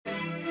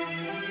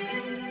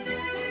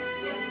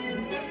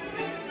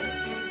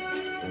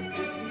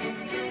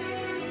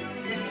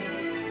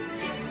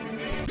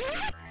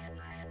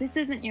This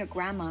isn't your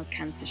grandma's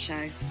cancer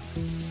show.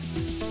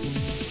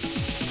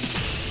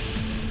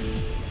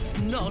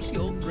 Not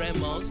your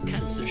grandma's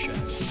cancer show.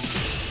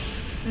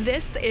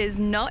 This is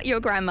Not Your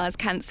Grandma's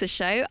Cancer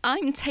Show.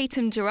 I'm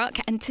Tatum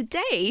Durock, and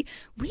today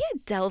we are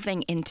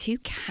delving into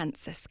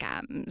cancer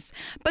scams.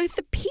 Both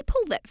the people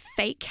that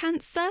fake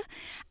cancer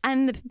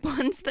and the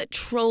ones that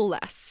troll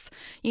us.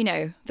 You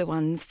know, the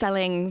ones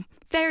selling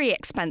very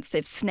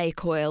expensive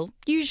snake oil,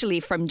 usually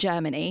from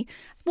Germany.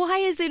 Why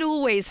is it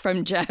always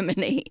from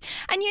Germany?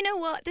 And you know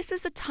what? This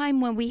is a time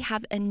when we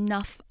have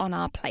enough on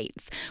our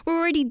plates. We're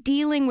already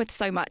dealing with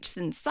so much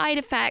and side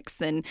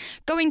effects and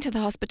going to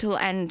the hospital,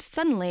 and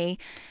suddenly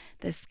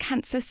there's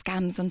cancer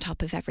scams on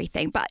top of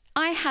everything. But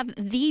I have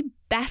the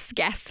best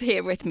guests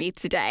here with me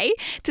today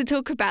to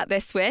talk about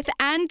this with,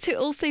 and to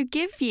also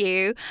give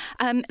you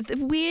the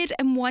weird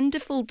and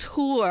wonderful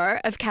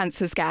tour of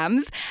cancer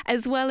scams,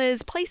 as well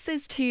as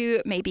places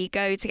to maybe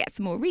go to get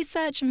some more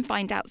research and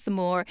find out some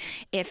more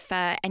if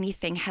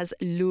anything has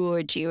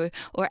lured you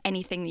or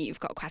anything that you've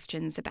got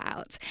questions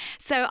about.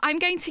 So I'm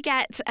going to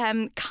get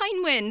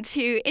Kynwynn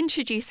to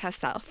introduce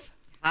herself.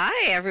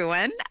 Hi,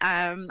 everyone.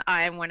 I'm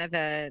one of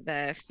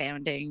the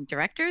founding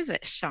directors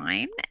at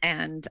Shine.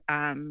 And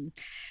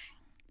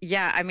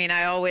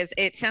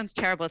it sounds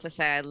terrible to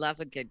say I love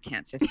a good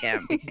cancer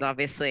scam because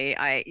obviously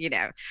I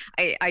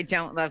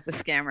don't love the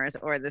scammers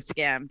or the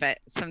scam, but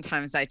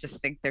sometimes I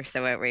just think they're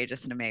so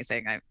outrageous and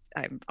amazing.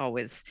 I'm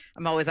always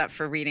up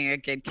for reading a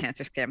good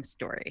cancer scam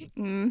story.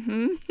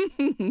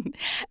 Mm-hmm.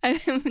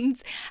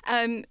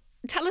 And,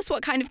 tell us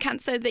what kind of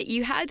cancer that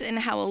you had and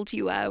how old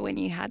you were when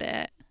you had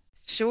it.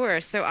 Sure.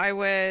 So I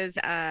was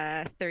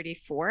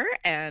 34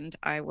 and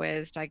I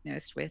was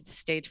diagnosed with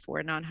stage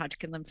 4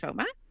 non-Hodgkin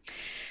lymphoma.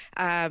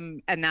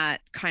 And that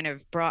kind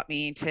of brought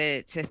me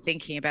to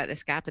thinking about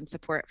this gap in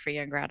support for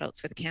younger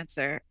adults with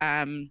cancer.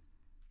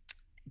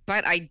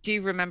 But I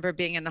do remember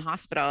being in the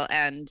hospital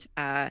and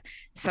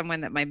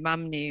someone that my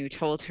mum knew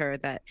told her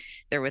that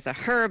there was a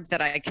herb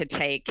that I could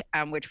take,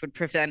 which would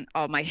prevent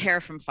all my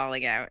hair from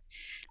falling out.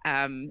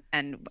 And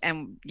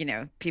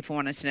people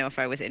wanted to know if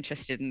I was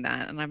interested in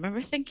that. And I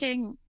remember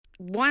thinking,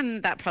 one,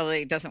 that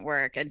probably doesn't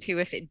work. And two,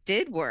 if it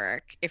did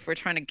work, if we're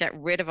trying to get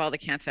rid of all the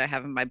cancer I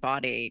have in my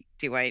body,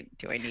 do I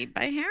need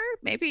my hair?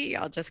 Maybe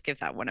I'll just give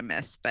that one a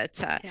miss. But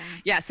so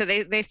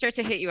they start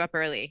to hit you up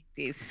early,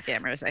 these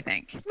scammers, I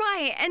think.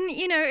 Right. And,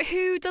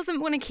 who doesn't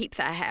want to keep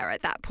their hair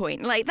at that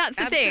point? Like, that's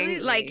the Absolutely.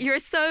 thing. Like, you're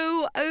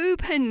so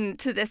open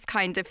to this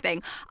kind of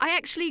thing. I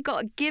actually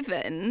got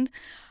given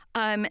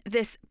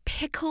this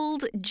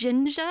pickled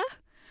ginger.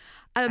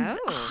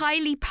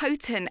 Highly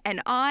potent,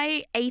 and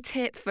I ate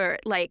it for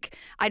I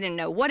didn't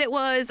know what it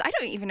was. I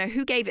don't even know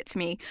who gave it to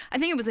me. I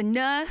think it was a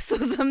nurse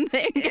or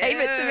something gave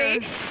it to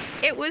me.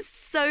 It was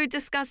so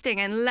disgusting,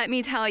 and let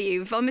me tell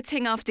you,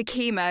 vomiting after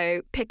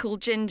chemo,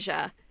 pickled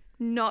ginger,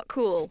 not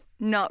cool.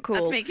 Not cool.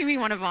 That's making me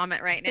want to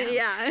vomit right now.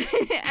 Yeah.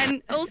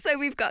 And also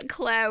we've got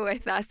Claire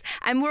with us,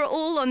 and we're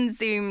all on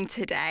Zoom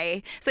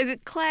today. So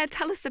Claire,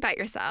 tell us about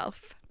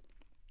yourself.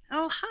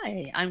 Oh,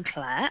 hi, I'm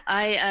Claire.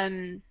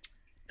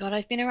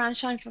 I've been around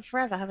Shine for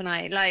forever, haven't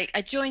I?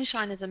 I joined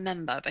Shine as a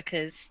member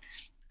because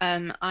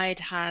I'd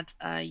had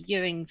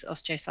Ewing's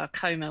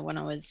osteosarcoma when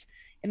I was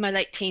in my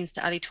late teens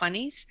to early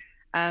 20s.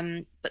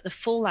 But the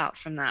fallout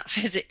from that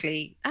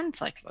physically and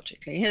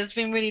psychologically has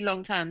been really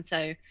long term.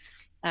 So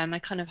I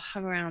kind of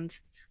hung around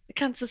the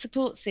cancer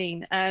support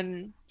scene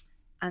and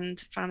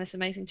found this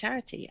amazing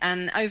charity.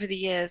 And over the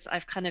years,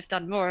 I've kind of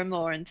done more and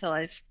more until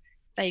I've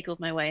vagled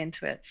my way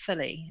into it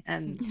fully.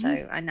 And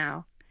so I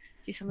now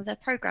do some of their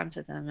programs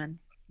with them, and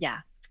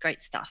it's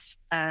great stuff.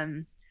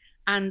 And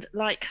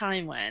like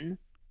Kynwynn,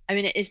 I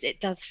mean,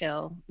 it does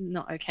feel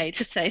not okay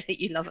to say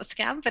that you love a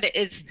scam, but it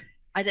is.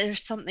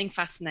 There's something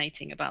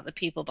fascinating about the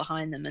people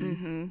behind them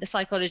and the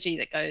psychology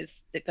that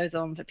goes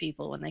on for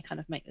people when they kind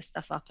of make this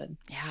stuff up.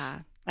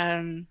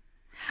 And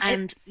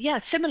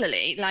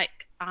similarly,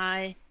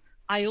 I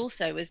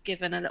also was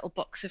given a little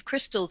box of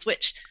crystals,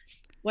 which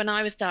when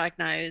I was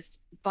diagnosed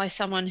by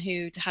someone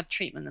who'd had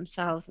treatment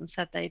themselves and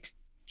said they'd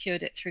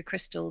cured it through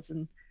crystals,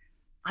 and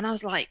I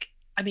was like,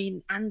 I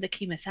mean, and the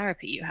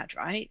chemotherapy you had,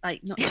 right?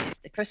 Like, not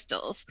just the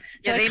crystals.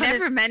 So they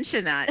never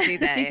mention that, do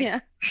they? Yeah.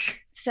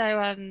 So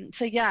I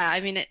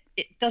mean,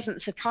 it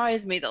doesn't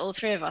surprise me that all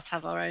three of us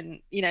have our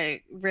own,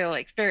 real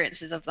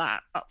experiences of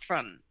that up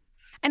front.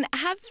 And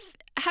have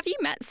you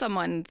met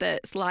someone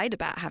that's lied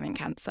about having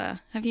cancer?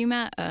 Have you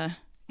met a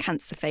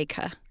cancer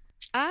faker?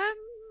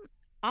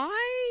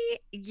 I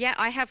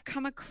have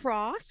come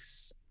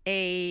across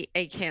a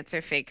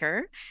cancer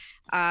faker.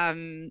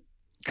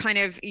 Kind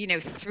of,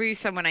 through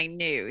someone I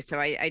knew. So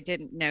I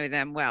didn't know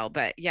them well,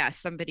 but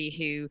somebody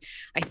who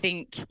I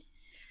think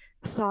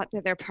thought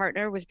that their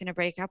partner was going to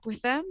break up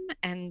with them.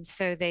 And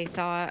so they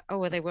thought, oh,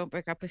 well, they won't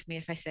break up with me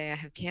if I say I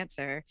have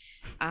cancer.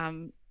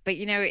 But,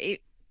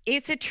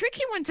 it's a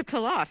tricky one to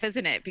pull off,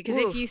 isn't it? Because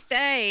if you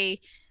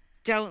say,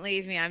 don't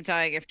leave me, I'm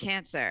dying of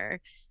cancer,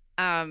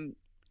 and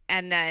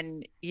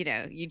then, you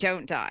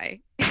don't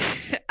die,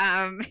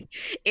 I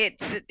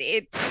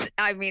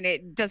mean,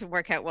 it doesn't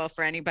work out well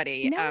for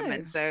anybody. No.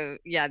 And so,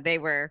 yeah, they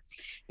were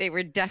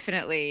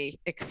definitely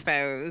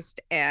exposed,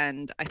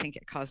 and I think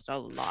it caused a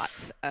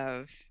lot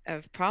of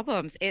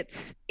problems.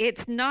 It's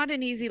not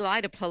an easy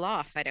lie to pull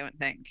off, I don't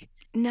think.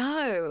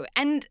 No.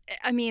 And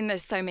I mean,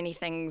 there's so many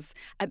things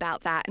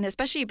about that. And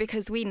especially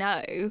because we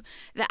know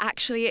that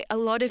actually a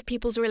lot of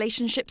people's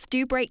relationships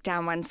do break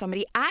down when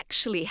somebody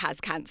actually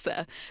has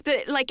cancer.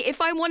 That, like, if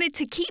I wanted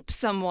to keep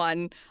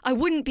someone, I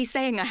wouldn't be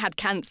saying I had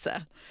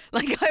cancer.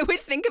 Like, I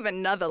would think of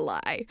another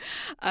lie.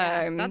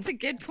 Yeah, that's a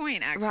good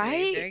point, actually.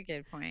 Right? Very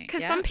good point.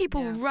 Because some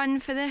people run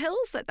for the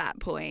hills at that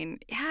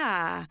point.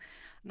 Yeah.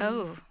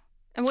 Oh.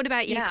 And what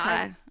about you,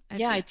 Claire?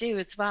 I do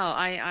as well.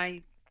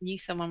 I knew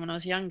someone when I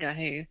was younger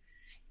who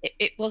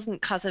it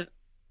wasn't because of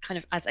kind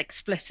of as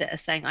explicit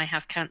as saying I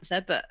have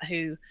cancer, but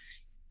who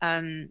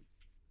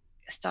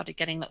started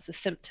getting lots of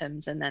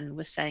symptoms and then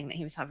was saying that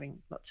he was having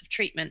lots of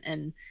treatment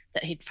and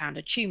that he'd found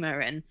a tumor,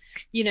 and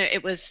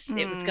it was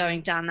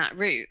going down that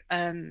route.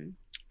 And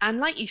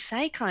like you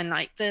say, kind of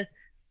like the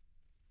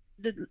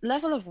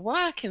level of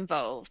work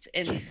involved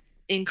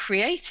in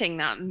creating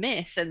that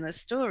myth and the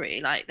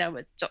story. Like, there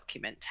were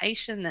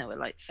documentation, there were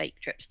like fake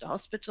trips to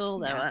hospital,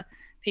 there were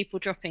people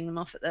dropping them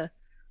off at the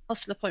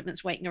hospital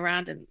appointments, waiting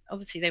around, and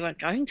obviously they weren't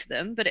going to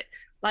them, but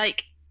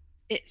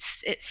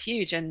it's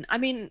huge. And I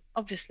mean,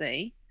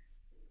 obviously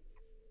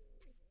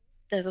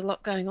there's a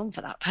lot going on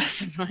for that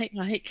person, right?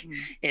 Like,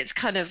 it's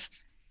kind of,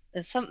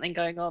 there's something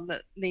going on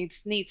that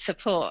needs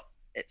support.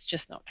 It's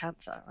just not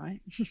cancer,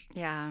 right?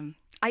 Yeah.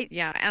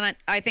 And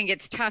I think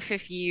it's tough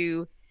if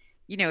you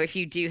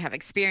do have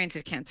experience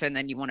of cancer and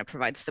then you want to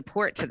provide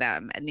support to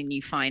them, and then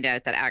you find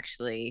out that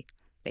actually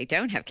they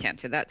don't have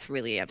cancer. That's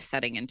really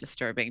upsetting and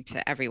disturbing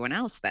to everyone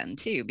else then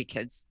too,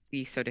 because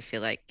you sort of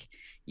feel like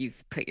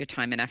you've put your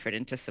time and effort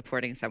into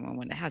supporting someone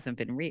when it hasn't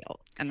been real.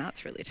 And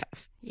that's really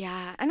tough.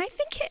 Yeah. And I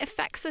think it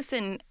affects us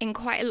in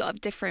quite a lot of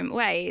different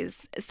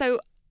ways. So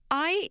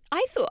I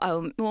thought,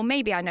 oh, well,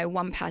 maybe I know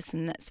one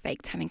person that's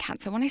faked having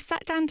cancer. When I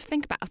sat down to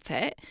think about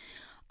it,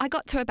 I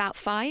got to about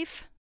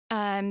 5.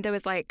 There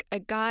was like a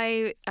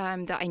guy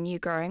that I knew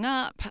growing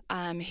up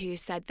who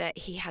said that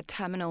he had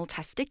terminal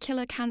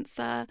testicular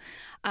cancer.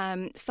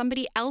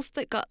 Somebody else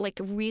that got like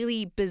a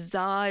really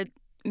bizarre,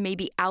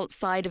 maybe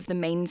outside of the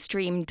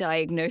mainstream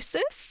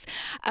diagnosis.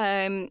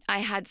 I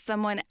had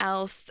someone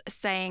else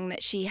saying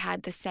that she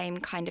had the same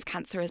kind of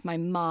cancer as my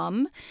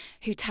mom,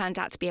 who turned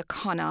out to be a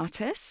con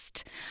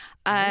artist.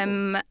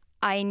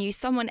 I knew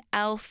someone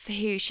else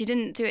who, she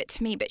didn't do it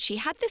to me, but she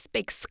had this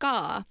big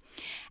scar,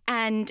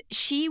 and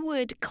she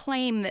would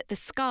claim that the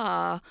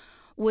scar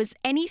was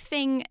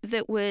anything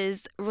that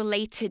was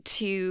related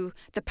to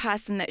the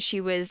person that she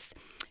was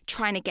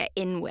trying to get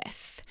in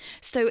with.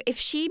 So if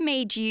she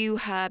made you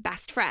her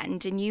best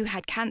friend and you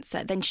had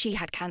cancer, then she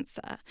had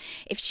cancer.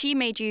 If she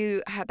made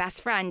you her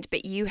best friend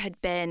but you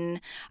had been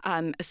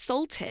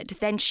assaulted,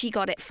 then she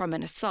got it from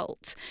an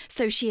assault.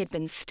 So she had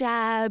been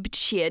stabbed,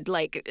 she had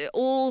like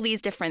all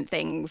these different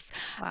things.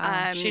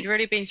 Wow. She'd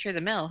really been through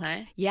the mill,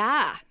 hey?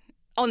 Yeah.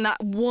 On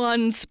that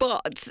one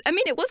spot. I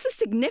mean, it was a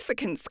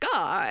significant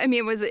scar. I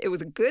mean, it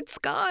was a good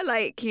scar,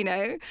 like,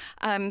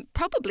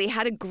 probably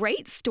had a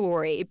great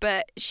story,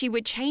 but she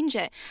would change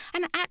it.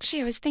 And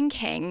actually, I was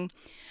thinking,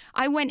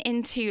 I went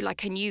into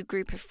like a new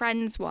group of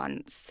friends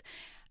once,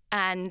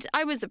 and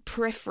I was a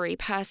periphery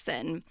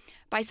person,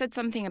 but I said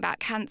something about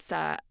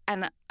cancer,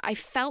 and I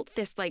felt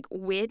this like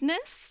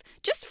weirdness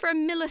just for a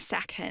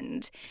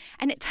millisecond.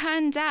 And it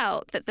turned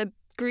out that the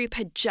group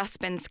had just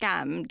been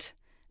scammed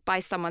by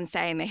someone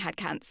saying they had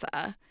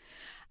cancer.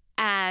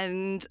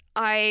 And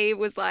I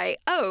was like,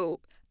 I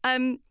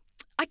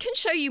can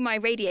show you my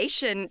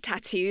radiation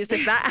tattoos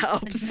if that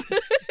helps.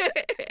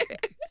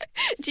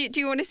 do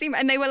you want to see?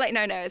 And they were like,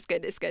 no, it's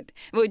good.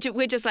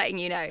 We're just letting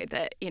you know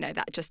that,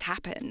 that just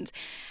happened.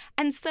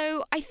 And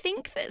so I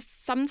think that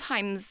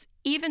sometimes,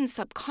 even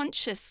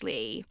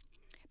subconsciously,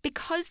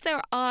 because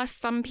there are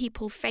some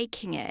people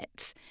faking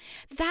it,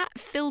 that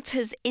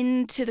filters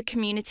into the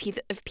community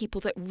of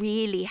people that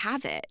really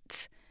have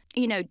it.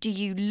 Do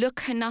you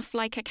look enough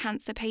like a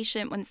cancer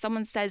patient? When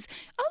someone says,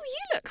 oh,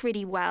 you look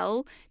really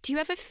well, do you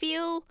ever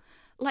feel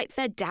like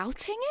they're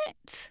doubting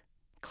it?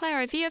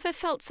 Claire, have you ever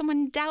felt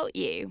someone doubt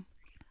you?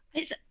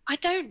 I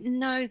don't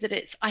know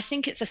that I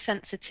think it's a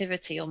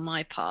sensitivity on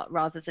my part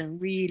rather than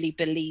really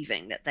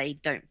believing that they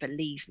don't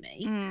believe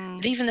me.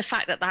 But even the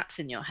fact that that's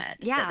in your head,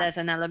 that there's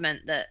an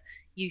element that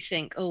you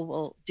think, oh,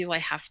 well, do I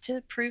have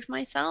to prove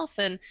myself?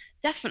 And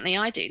definitely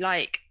I do.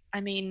 Like,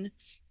 I mean,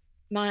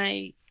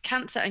 my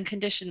cancer and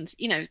conditions,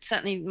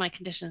 certainly my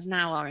conditions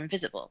now are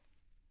invisible.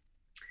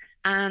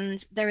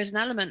 And there is an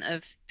element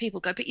of people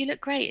go, but you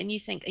look great. And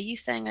you think, are you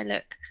saying I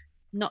look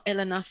not ill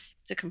enough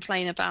to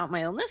complain about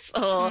my illness?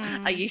 Or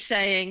are you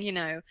saying,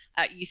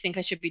 you think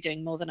I should be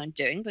doing more than I'm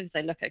doing because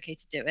I look okay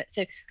to do it?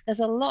 So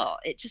there's a lot.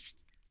 It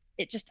just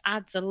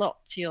adds a lot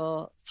to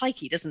your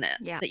psyche, doesn't it?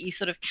 Yeah. That you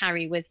sort of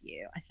carry with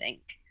you, I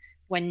think,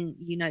 when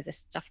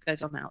this stuff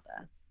goes on out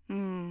there.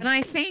 And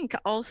I think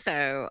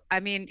also, I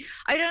mean,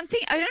 I don't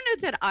know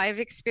that I've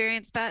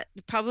experienced that.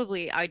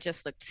 Probably I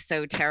just looked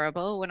so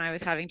terrible when I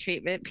was having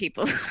treatment.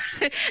 People,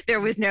 there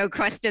was no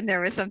question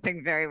there was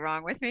something very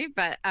wrong with me.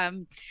 But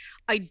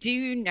I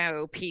do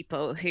know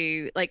people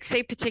who, like,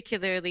 say,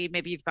 particularly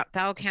maybe you've got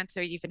bowel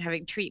cancer, you've been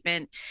having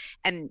treatment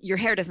and your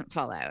hair doesn't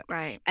fall out.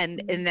 Right.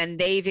 And then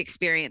they've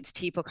experienced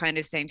people kind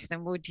of saying to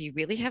them, well, do you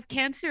really have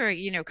cancer? Or,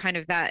 you know, kind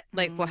of that,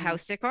 like, well, how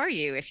sick are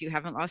you if you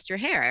haven't lost your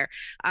hair?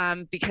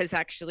 Because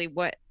actually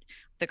what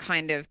the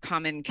kind of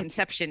common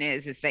conception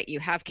is that you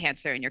have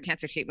cancer and your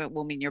cancer treatment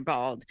will mean you're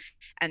bald,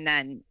 and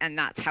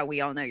that's how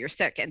we all know you're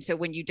sick. And so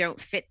when you don't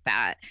fit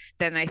that,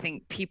 then I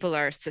think people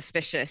are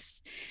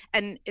suspicious,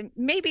 and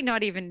maybe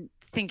not even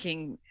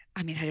thinking,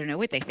 I mean, I don't know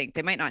what they think.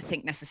 They might not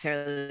think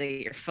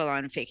necessarily you're full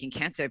on faking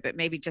cancer, but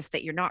maybe just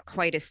that you're not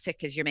quite as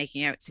sick as you're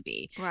making out to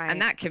be. Right.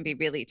 And that can be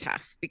really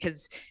tough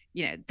because,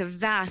 you know, the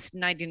vast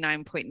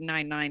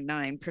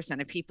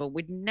 99.999% of people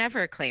would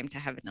never claim to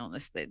have an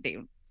illness that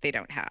they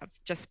don't have,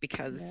 just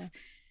because,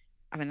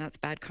 I mean, that's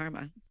bad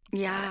karma.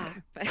 Yeah.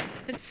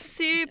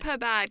 Super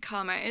bad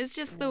karma. It's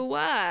just the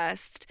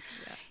worst.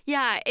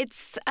 Yeah,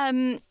 it's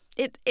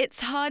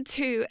hard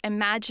to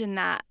imagine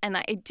that. And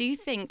I do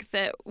think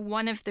that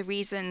one of the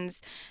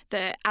reasons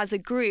that as a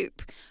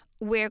group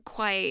we're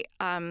quite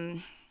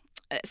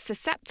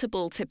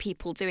susceptible to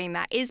people doing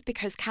that is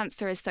because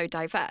cancer is so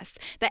diverse,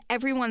 that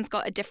everyone's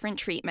got a different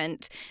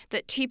treatment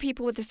that two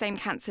people with the same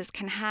cancers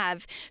can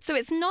have. So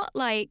it's not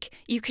like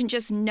you can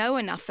just know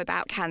enough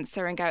about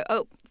cancer and go,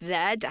 oh,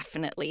 they're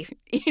definitely,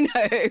 you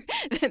know,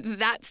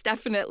 that's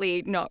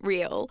definitely not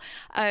real.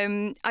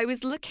 I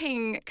was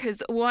looking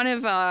because one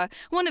of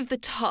the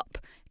top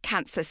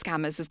cancer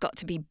scammers has got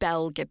to be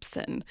Belle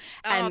Gibson.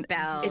 And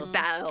Belle.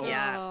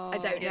 Yeah. I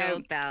don't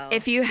know. Belle.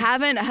 If you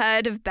haven't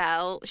heard of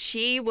Belle,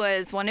 she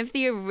was one of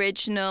the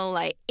original,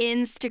 like,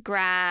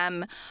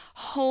 Instagram,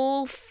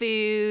 whole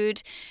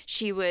food.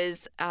 She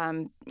was,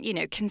 you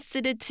know,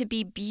 considered to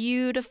be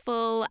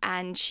beautiful,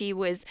 and she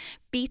was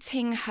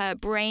beating her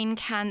brain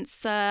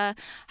cancer,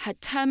 her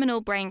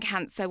terminal brain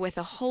cancer, with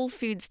a whole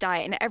foods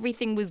diet, and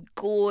everything was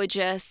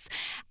gorgeous.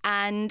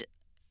 And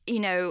you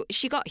know,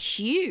 she got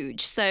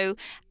huge. So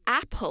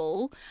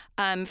Apple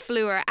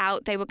flew her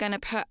out. They were going to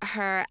put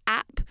her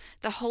app,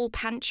 the whole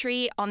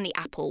pantry, on the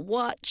Apple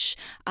Watch.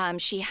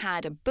 She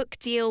had a book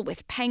deal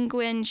with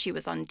Penguin. She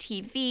was on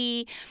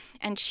TV,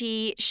 and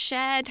she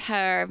shared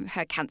her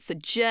cancer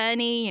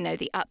journey, you know,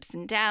 the ups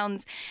and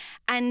downs.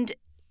 And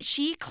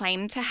she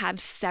claimed to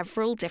have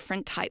several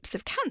different types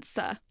of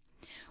cancer,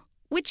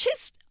 which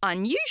is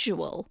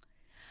unusual.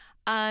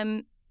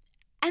 And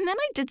then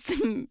I did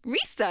some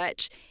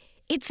research.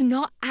 It's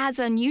not as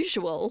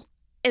unusual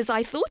as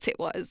I thought it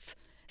was.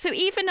 So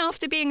even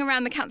after being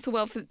around the cancer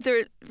world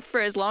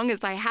for as long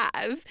as I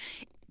have,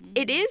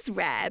 it is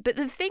rare. But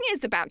the thing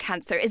is about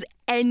cancer is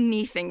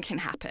anything can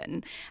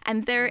happen.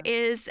 And there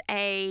is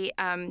a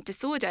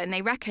disorder, and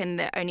they reckon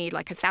that only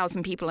like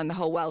 1,000 people in the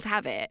whole world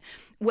have it,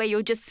 where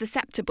you're just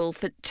susceptible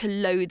to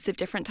loads of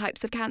different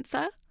types of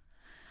cancer.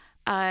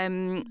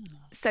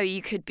 So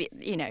you could be,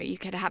 you know, you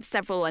could have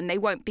several, and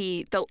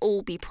they'll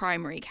all be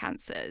primary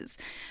cancers.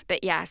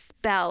 But yes,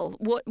 Belle,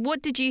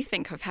 what did you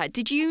think of her?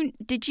 Did you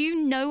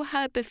know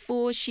her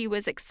before she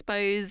was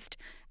exposed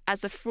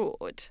as a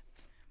fraud?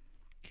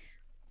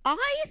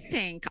 I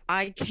think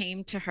I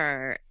came to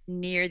her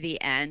near the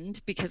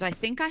end because I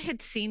think I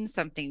had seen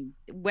something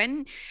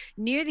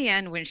near the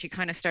end when she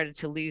kind of started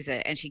to lose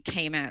it and she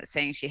came out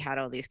saying she had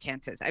all these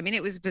cancers. I mean,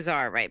 it was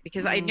bizarre, right?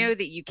 Because I know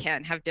that you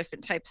can have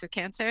different types of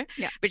cancer,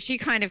 but she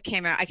kind of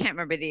came out, I can't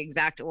remember the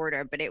exact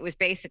order, but it was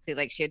basically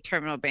like she had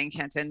terminal brain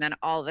cancer, and then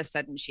all of a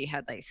sudden she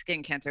had like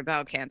skin cancer,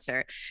 bowel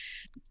cancer,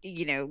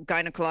 you know,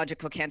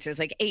 gynecological cancers,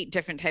 like 8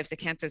 different types of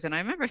cancers. And I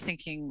remember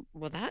thinking,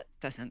 well, that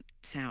doesn't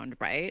sound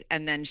right.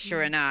 And then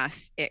sure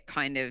enough,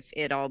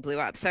 it all blew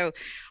up. So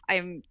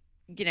I'm,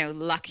 you know,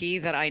 lucky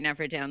that I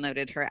never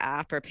downloaded her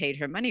app or paid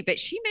her money, but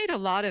she made a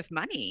lot of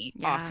money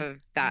off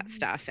of that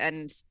stuff.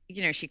 And,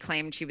 you know, she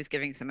claimed she was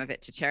giving some of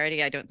it to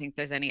charity. I don't think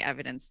there's any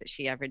evidence that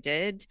she ever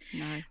did.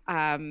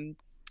 No.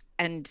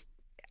 And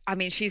I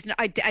mean,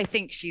 I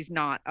think she's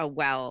not a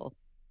well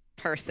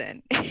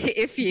person.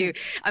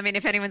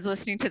 If anyone's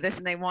listening to this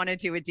and they want to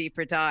do a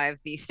deeper dive,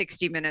 the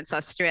 60 Minutes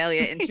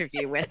Australia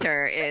interview with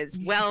her is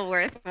well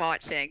worth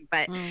watching.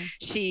 But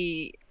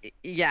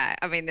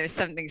there's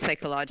something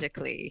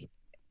psychologically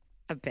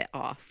a bit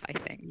off, I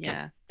think.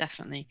 Yeah,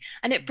 definitely.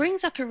 And it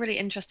brings up a really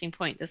interesting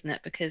point, doesn't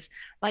it? Because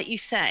like you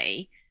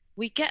say,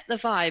 we get the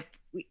vibe,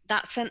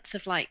 that sense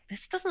of like,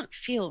 this doesn't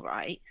feel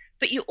right,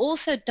 but you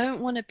also don't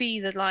want to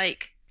be the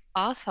like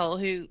asshole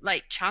who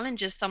like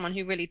challenges someone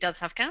who really does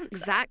have cancer.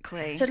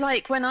 Exactly. So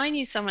like when I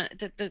knew someone,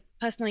 the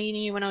person I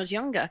knew when I was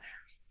younger,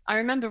 I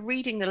remember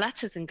reading the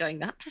letters and going,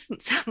 that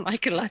doesn't sound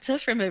like a letter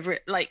from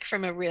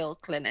a real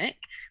clinic.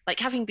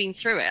 Like, having been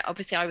through it,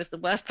 obviously I was the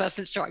worst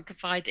person to try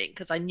confiding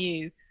because I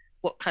knew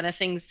what kind of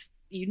things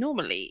you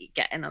normally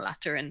get in a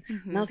letter, and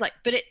I was like,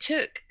 but it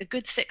took a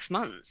good 6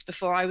 months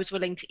before I was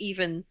willing to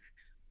even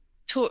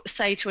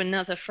say to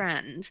another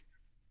friend,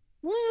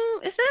 well,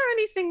 is there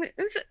anything that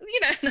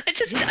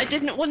is, I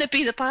didn't want to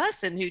be the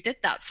person who did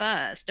that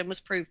first and was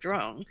proved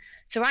wrong.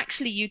 So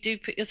actually you do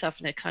put yourself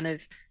in a kind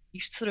of, you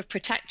sort of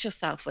protect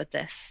yourself with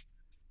this,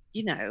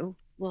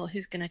 well,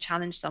 who's going to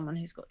challenge someone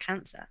who's got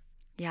cancer?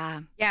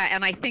 Yeah. Yeah.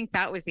 And I think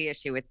that was the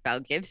issue with Belle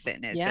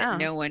Gibson, is that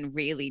no one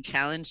really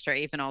challenged her,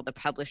 even all the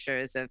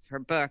publishers of her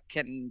book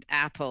and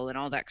Apple and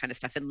all that kind of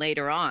stuff. And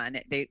later on,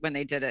 when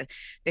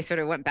they sort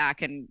of went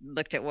back and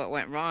looked at what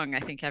went wrong, I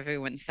think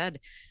everyone said,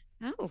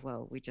 oh,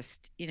 well, we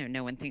just,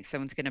 no one thinks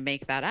someone's going to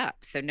make that up.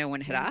 So no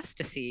one had asked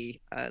to see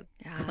a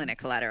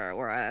clinic letter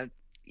or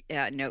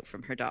a note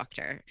from her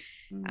doctor.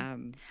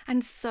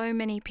 And so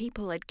many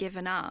people had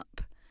given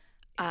up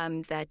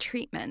their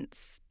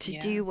treatments to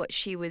do what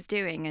she was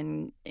doing,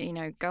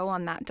 and go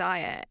on that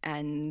diet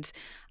and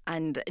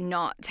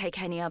not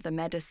take any other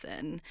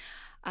medicine,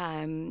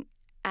 and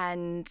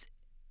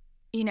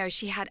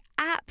she had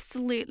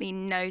absolutely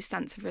no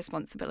sense of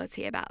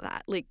responsibility about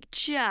that,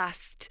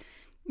 just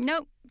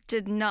nope,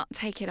 did not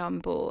take it on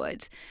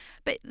board.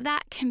 But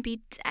that can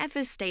be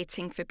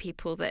devastating for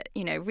people that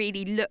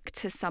really look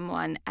to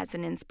someone as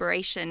an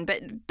inspiration.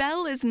 But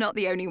Belle is not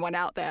the only one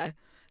out there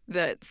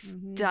that's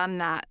done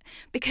that,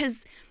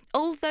 because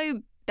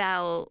although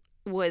Belle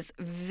was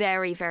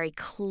very, very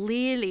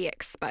clearly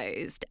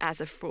exposed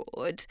as a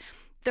fraud,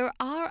 there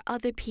are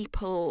other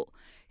people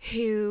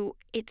who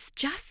it's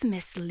just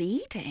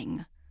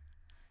misleading.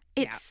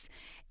 It's,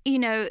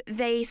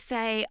 they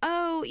say,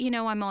 oh,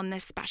 I'm on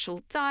this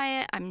special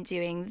diet, I'm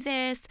doing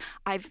this,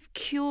 I've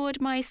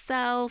cured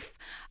myself.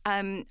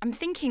 I'm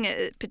thinking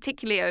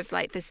particularly of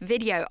this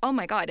video. Oh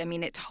my God,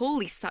 it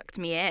totally sucked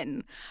me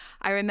in.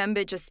 I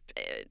remember just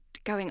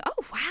going,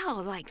 oh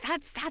wow,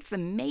 that's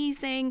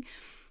amazing.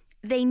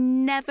 They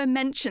never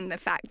mentioned the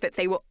fact that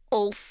they were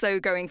also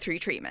going through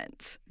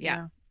treatment.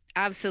 Yeah,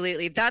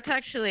 absolutely. That's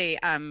actually,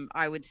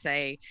 I would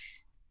say,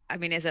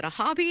 is it a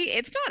hobby?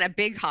 It's not a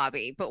big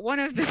hobby, but one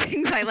of the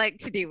things I like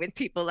to do with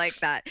people like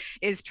that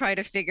is try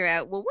to figure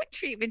out, well, what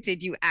treatment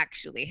did you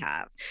actually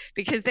have?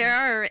 Because there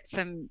are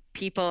some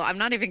people, I'm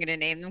not even going to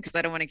name them because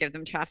I don't want to give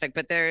them traffic,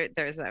 but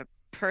there's a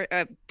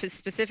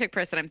specific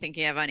person I'm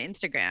thinking of on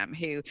Instagram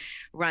who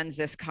runs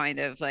this kind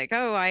of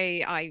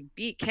I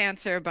beat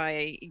cancer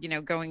by,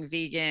 going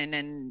vegan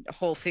and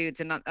whole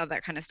foods and all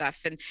that kind of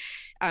stuff,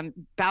 and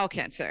bowel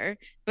cancer.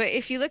 But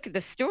if you look at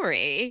the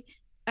story,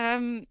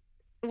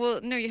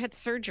 well, no, you had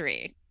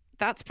surgery.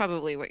 That's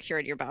probably what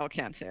cured your bowel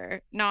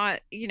cancer.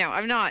 Not,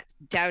 I'm not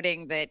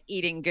doubting that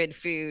eating good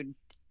food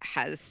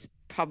has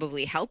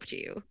probably helped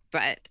you,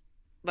 but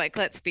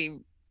let's be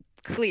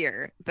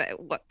clear that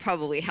what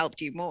probably helped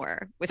you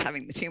more was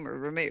having the tumor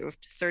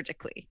removed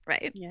surgically,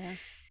 right? Yeah.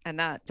 And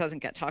that doesn't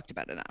get talked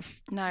about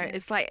enough. No,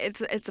 it's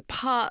it's a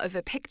part of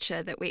a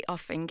picture that we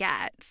often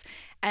get.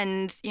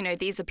 And,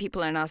 these are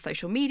people in our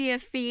social media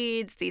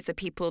feeds. These are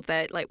people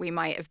that we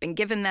might have been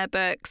given their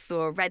books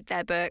or read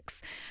their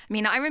books.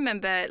 I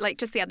remember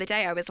just the other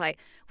day, I was like,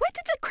 where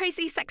did the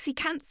crazy, sexy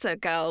cancer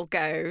girl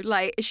go?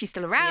 Is she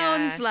still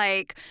around?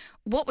 Yeah.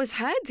 What was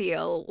her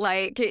deal?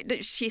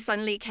 She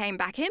suddenly came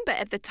back in. But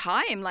at the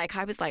time,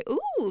 I was like,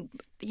 ooh,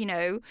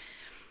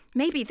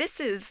 maybe this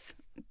is,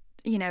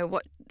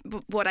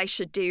 what I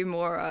should do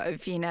more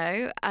of,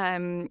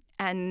 and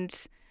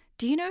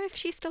do you know if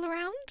she's still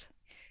around?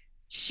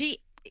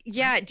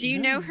 Do you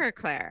know her,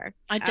 Claire?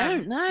 I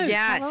don't know.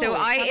 Yeah,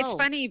 it's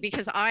funny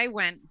because I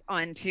went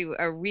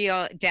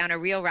down a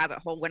real rabbit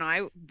hole when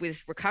I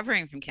was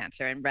recovering from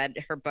cancer and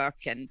read her book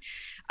and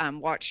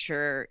watched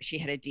her. She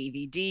had a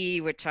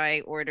DVD, which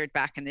I ordered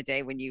back in the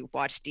day when you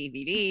watched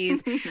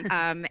DVDs.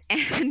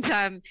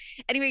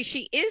 Anyway,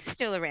 she is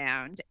still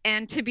around.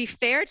 And to be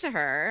fair to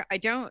her,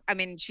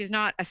 she's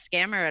not a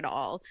scammer at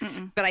all,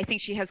 but I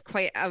think she has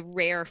quite a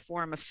rare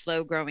form of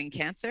slow growing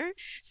cancer.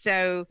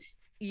 So,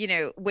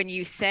 when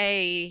you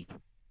say,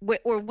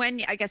 or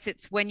when, I guess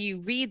it's when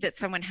you read that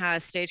someone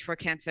has stage 4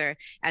 cancer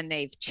and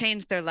they've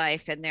changed their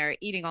life and they're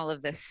eating all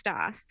of this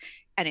stuff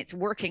and it's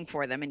working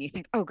for them, and you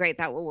think, oh, great,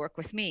 that will work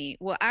with me.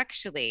 Well,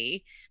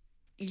 actually,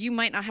 you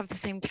might not have the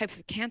same type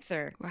of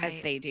cancer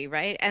as they do,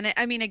 right? And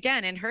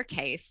again, in her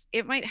case,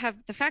 it might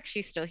have, the fact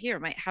she's still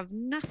here might have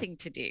nothing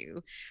to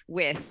do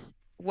with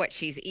what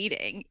she's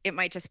eating. It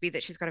might just be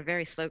that she's got a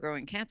very slow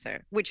growing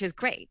cancer, which is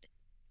great,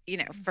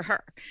 for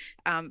her,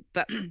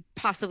 but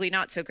possibly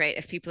not so great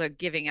if people are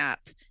giving up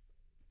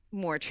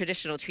more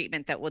traditional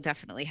treatment that will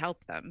definitely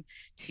help them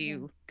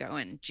to go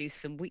and juice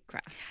some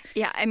wheatgrass.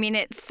 Yeah,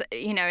 it's,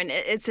 and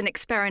it's an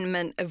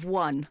experiment of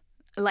one.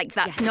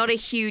 That's not a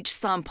huge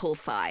sample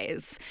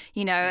size,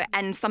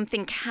 and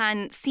something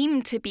can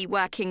seem to be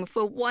working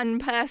for one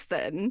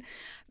person,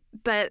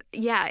 but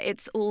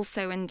it's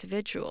also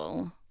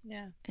individual.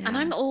 Yeah. And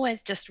I'm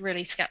always just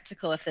really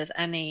skeptical if there's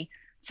any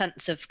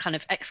sense of kind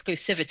of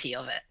exclusivity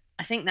of it.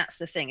 I think that's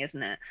the thing,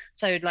 isn't it?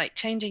 So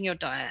changing your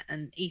diet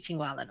and eating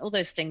well and all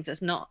those things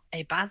is not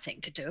a bad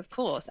thing to do, of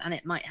course, and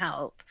it might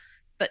help,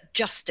 but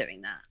just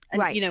doing that.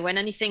 And when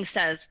anything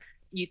says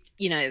you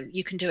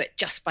can do it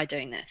just by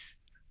doing this.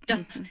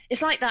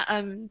 It's like that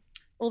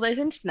all those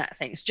internet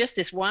things, just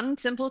this one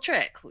simple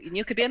trick, and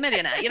you could be a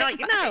millionaire. You're like,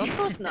 no, of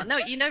course not. No,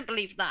 you don't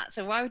believe that.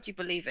 So why would you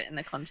believe it in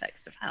the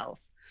context of health?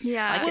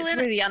 Yeah. Like,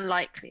 it's really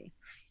unlikely.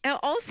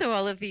 Also,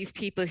 all of these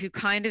people who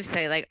kind of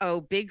say like,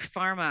 oh, big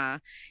pharma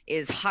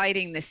is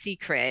hiding the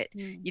secret,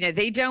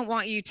 they don't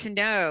want you to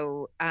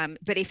know,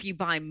 but if you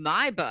buy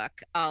my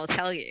book, I'll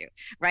tell you,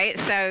 right?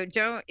 So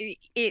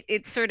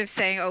it's sort of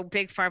saying, oh,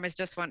 big pharma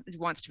just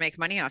wants to make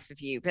money off of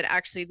you, but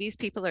actually these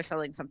people are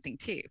selling something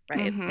too,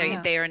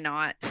 right? They are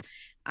not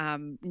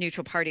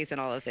neutral parties in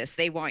all of this.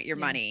 They want your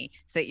money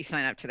so that you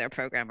sign up to their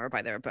program or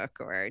buy their book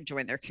or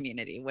join their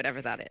community,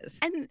 whatever that is.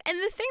 And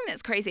the thing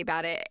that's crazy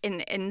about it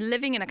in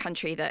living in a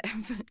country that,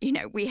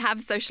 we have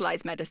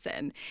socialized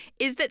medicine,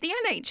 is that the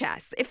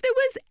NHS, if there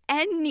was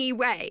any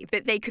way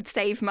that they could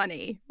save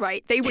money,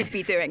 right, they would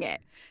be doing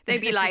it.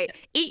 They'd be like,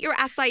 eat your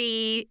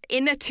acai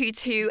in a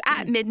tutu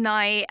at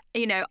midnight,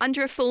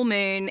 under a full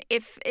moon.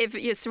 If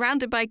you're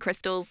surrounded by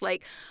crystals,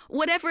 like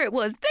whatever it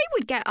was, they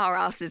would get our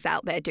asses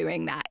out there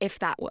doing that if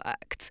that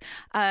worked.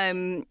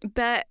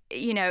 But,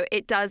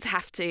 it does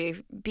have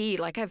to be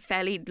like a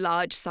fairly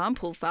large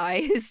sample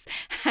size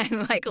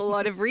and like a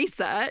lot of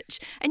research.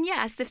 And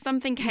yes, if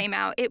something came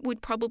out, it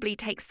would probably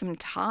take some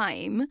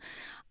time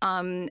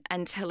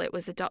until it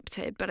was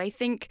adopted. But I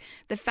think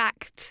the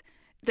fact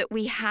that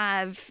we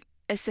have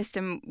a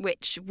system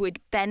which would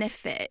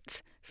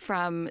benefit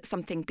from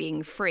something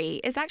being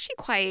free is actually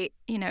quite,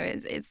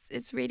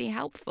 it's really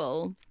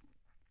helpful.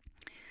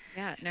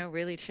 Yeah, no,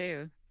 really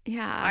true.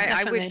 Yeah,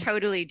 I would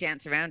totally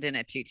dance around in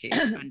a tutu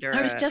under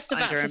I was just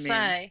about to moon.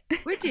 say,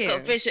 Would you?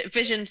 I've got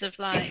visions of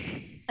like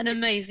an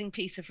amazing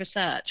piece of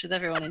research with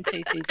everyone in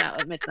tutus out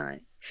at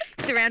midnight.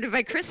 Surrounded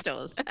by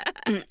crystals.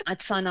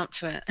 I'd sign up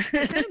to it.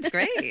 That sounds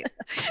great.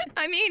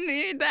 I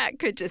mean, that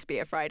could just be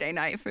a Friday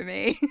night for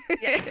me.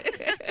 Yeah.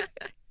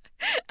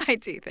 I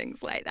do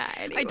things like that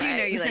anyway. I do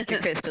know you like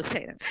your crystals,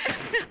 Tatum.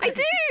 I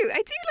do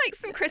like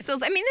some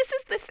crystals. I mean, this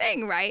is the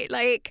thing, right?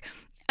 Like,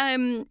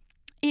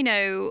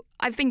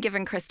 I've been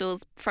given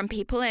crystals from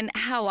people, and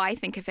how I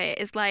think of it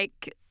is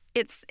like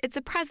it's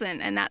a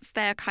present, and that's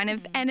their kind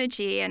of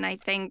energy. And I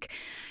think,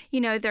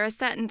 there are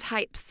certain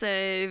types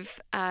of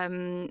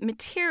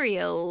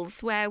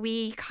materials where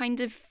we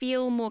kind of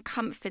feel more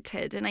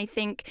comforted. And I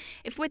think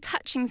if we're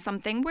touching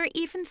something, we're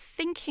even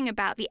thinking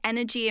about the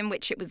energy in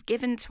which it was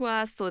given to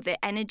us, or the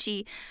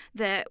energy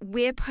that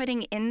we're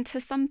putting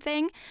into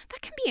something.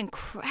 That can be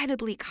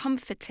incredibly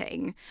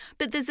comforting.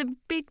 But there's a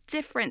big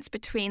difference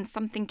between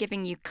something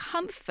giving you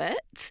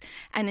comfort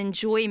and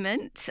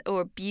enjoyment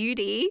or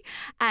beauty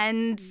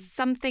and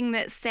something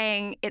that's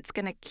saying it's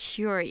going to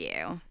cure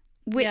you.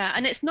 Yeah,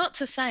 and it's not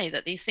to say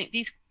that these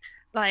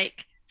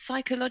like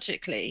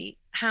psychologically,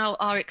 how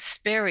our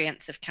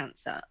experience of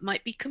cancer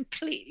might be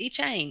completely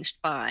changed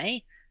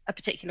by a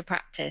particular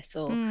practice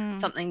or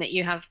something that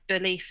you have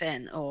belief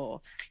in,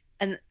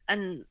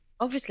 and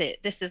obviously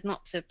this is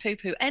not to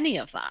poo-poo any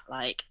of that.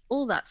 Like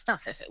all that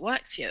stuff, if it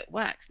works for you, it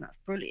works, and that's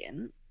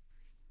brilliant.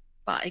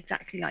 But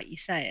exactly like you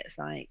say, it's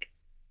like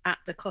at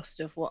the cost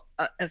of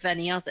of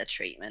any other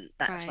treatment.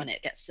 That's when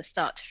it gets to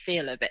start to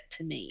feel a bit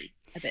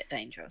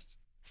dangerous.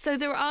 So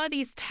there are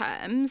these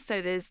terms. So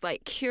there's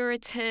like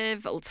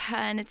curative,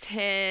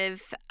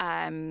 alternative,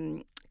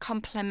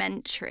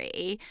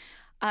 complementary.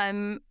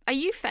 Are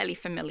you fairly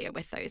familiar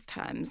with those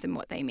terms and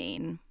what they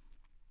mean?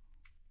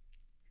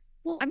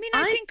 Well, I mean,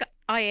 I think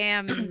I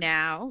am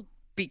now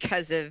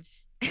because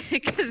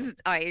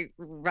I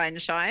run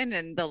Shine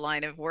and the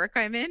line of work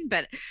I'm in.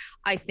 But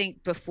I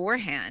think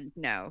beforehand,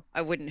 no,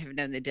 I wouldn't have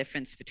known the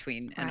difference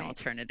between an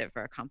alternative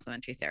or a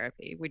complementary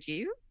therapy. Would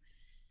you?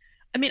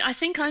 I mean, I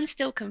think I'm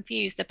still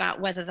confused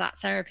about whether that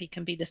therapy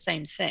can be the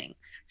same thing.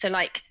 So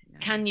like,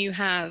 can you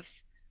have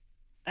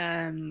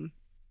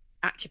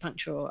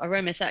acupuncture or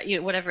aromatherapy,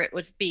 whatever it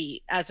would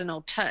be, as an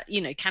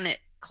can it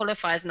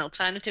qualify as an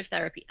alternative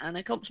therapy and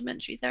a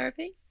complementary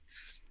therapy?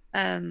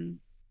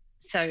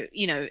 So,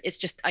 it's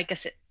just, I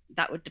guess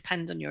that would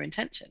depend on your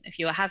intention. If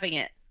you are having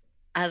it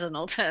as an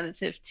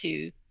alternative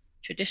to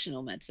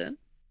traditional medicine.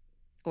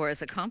 Or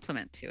as a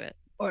complement to it.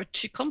 Or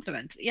to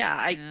complement. So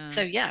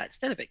it's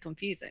still a bit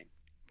confusing.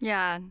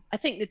 Yeah. I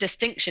think the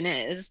distinction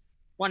is,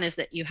 one is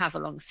that you have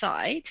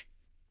alongside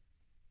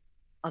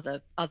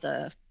other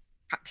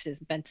practices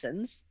and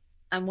medicines,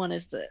 and one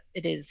is that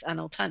it is an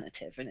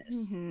alternative and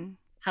it's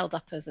held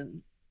up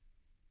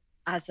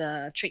as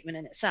a treatment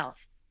in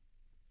itself.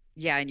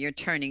 Yeah, and you're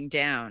turning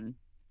down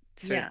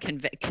sort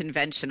of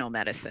conventional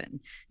medicine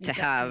to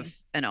have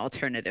an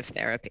alternative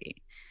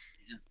therapy.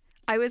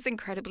 I was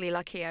incredibly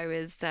lucky. I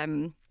was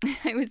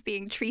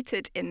being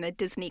treated in the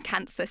Disney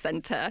Cancer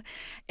Center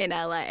in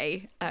LA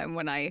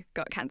when I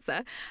got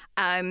cancer,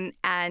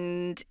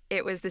 and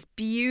it was this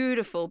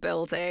beautiful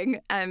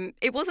building.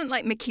 It wasn't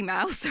like Mickey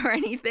Mouse or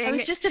anything. I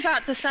was just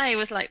about to say it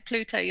was like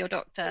Pluto, your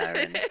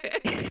doctor.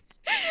 And...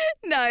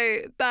 No,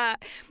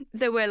 but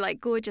there were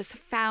like gorgeous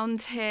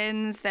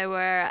fountains. There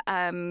were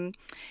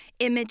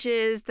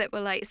images that were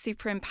like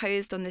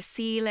superimposed on the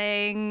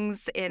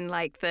ceilings in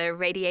like the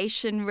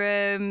radiation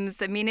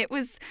rooms. I mean, it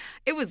was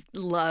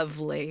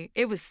lovely.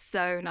 It was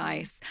so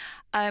nice.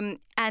 And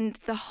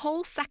the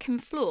whole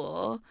second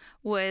floor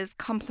was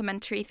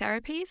complementary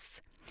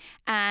therapies.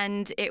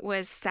 And it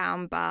was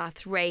sound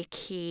bath,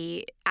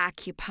 Reiki,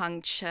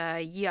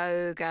 acupuncture,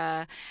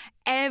 yoga,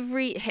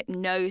 every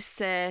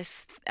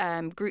hypnosis,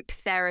 group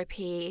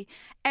therapy,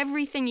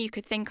 everything you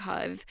could think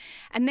of.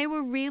 And they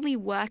were really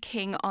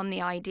working on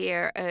the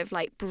idea of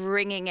like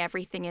bringing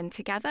everything in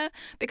together,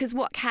 because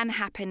what can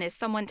happen is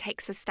someone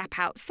takes a step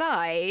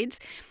outside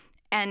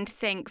and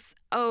thinks,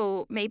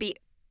 oh, maybe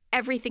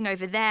everything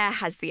over there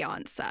has the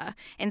answer,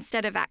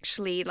 instead of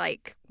actually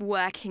like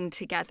working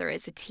together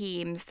as a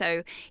team.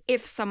 So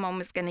if someone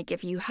was going to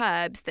give you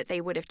herbs, that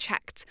they would have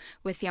checked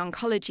with the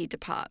oncology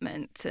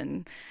department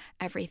and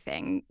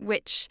everything,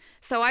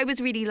 so I was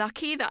really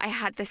lucky that I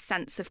had this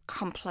sense of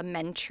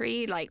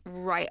complementary like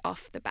right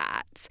off the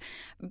bat.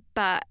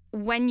 But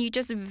when you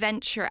just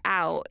venture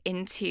out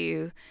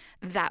into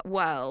that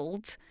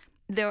world,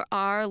 there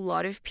are a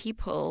lot of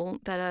people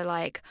that are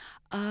like,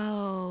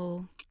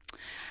 oh,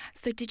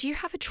 so did you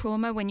have a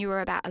trauma when you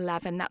were about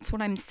 11? That's what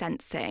I'm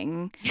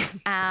sensing.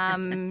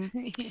 And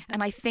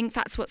I think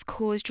that's what's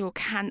caused your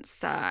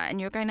cancer. And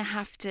you're going to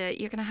have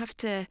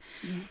to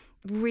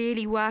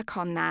really work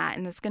on that.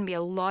 And there's going to be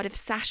a lot of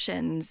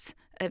sessions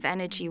of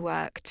energy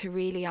work to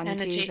really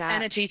undo that.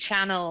 Energy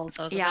channels,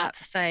 I was about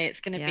to say. It's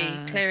going to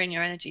be clearing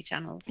your energy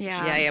channels.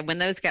 Yeah. When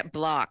those get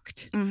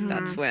blocked,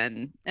 that's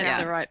when it's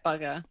the right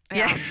bugger.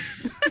 Yeah.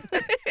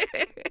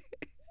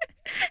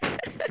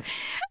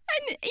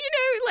 And,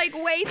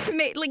 like way to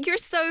make, like, you're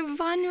so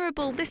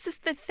vulnerable. This is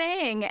the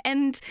thing.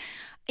 And,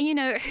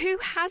 who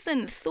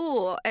hasn't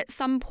thought at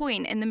some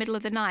point in the middle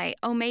of the night,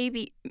 oh,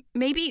 maybe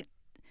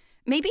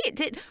it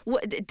did.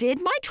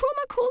 Did my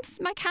trauma cause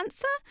my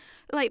cancer?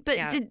 Like, but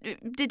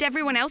did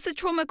everyone else's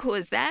trauma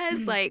cause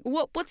theirs? Like,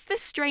 what's the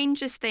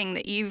strangest thing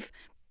that you've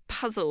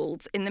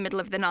puzzled in the middle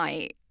of the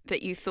night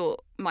that you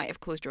thought might have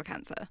caused your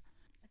cancer?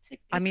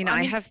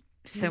 I have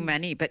so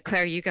many, but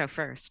Claire, you go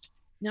first.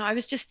 No, I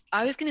was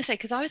going to say,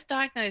 because I was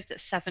diagnosed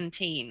at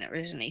 17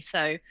 originally.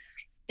 So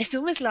it's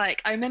almost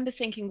like, I remember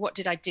thinking, what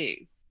did I do?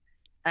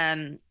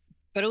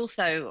 But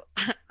also,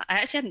 I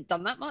actually hadn't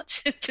done that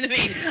much. Do you know what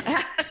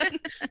I mean?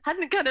 I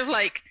hadn't kind of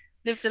like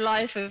lived a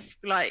life of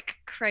like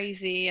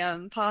crazy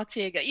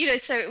partying,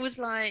 so it was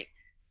like,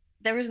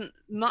 there isn't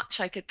much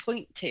I could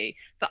point to,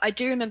 but I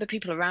do remember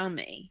people around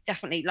me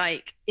definitely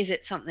like, is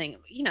it something,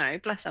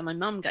 bless her, my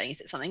mum going,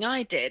 is it something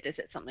I did? Is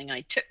it something I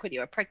took when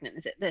you were pregnant?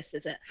 Is it this?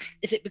 Is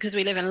it because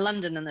we live in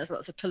London and there's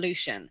lots of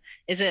pollution?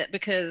 Is it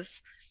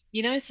because,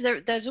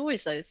 so there's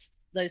always those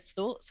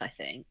thoughts, I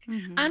think.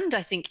 And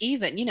I think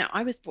even,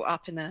 I was brought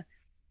up in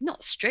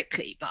not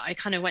strictly, but I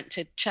kind of went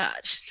to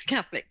church,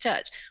 Catholic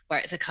church, where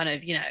it's a kind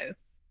of,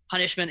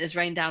 punishment is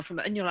rained down from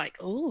it, and you're like,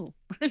 oh,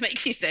 it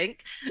makes you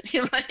think.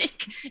 You're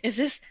like,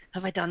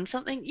 have I done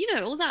something?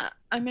 All that.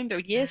 I remember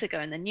years ago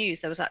in the news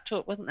there was that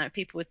talk, wasn't there?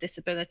 People with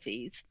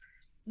disabilities.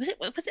 Was it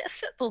a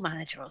football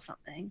manager or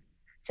something?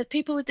 Said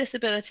people with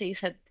disabilities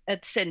had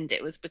sinned.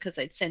 It was because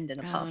they'd sinned in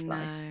a past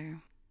life.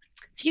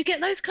 So you get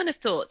those kind of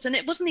thoughts, and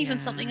it wasn't even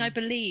something I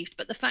believed,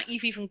 but the fact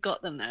you've even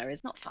got them there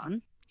is not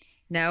fun.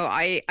 No,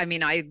 I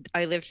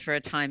lived for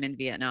a time in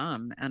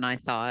Vietnam, and I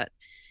thought,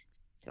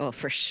 well,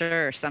 for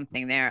sure,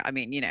 something there.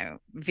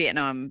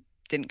 Vietnam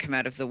didn't come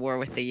out of the war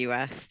with the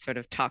US sort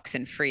of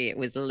toxin free. It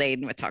was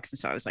laden with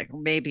toxins. So I was like,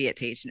 maybe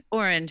it's Agent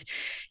Orange.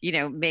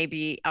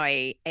 Maybe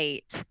I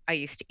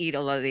used to eat a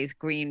lot of these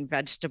green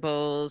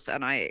vegetables,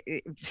 and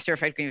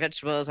stir-fried green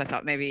vegetables. I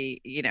thought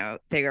maybe,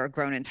 they are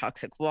grown in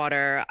toxic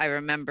water. I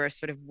remember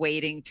sort of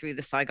wading through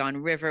the Saigon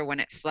River when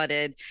it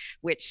flooded,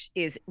 which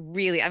is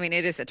really,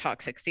 it is a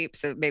toxic soup.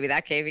 So maybe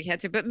that gave me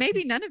cancer, but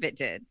maybe none of it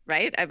did,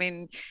 right?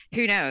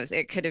 Who knows?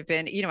 It could have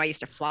been, I used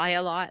to fly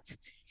a lot.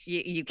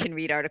 You can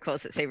read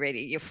articles that say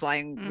you're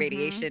flying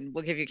radiation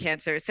will give you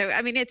cancer. So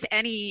it's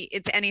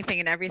anything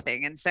and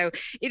everything. And so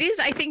it is,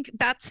 I think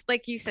that's,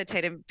 like you said,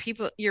 Tatum,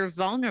 people, you're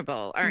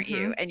vulnerable, aren't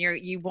you? And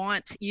you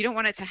don't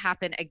want it to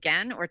happen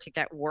again or to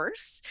get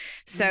worse.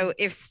 So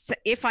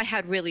if I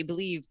had really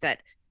believed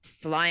that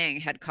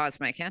flying had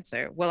caused my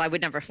cancer, well, I would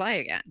never fly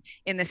again.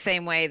 In the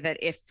same way that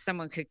if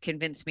someone could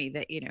convince me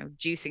that,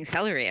 juicing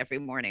celery every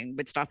morning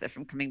would stop it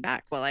from coming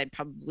back, well, I'd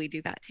probably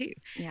do that too.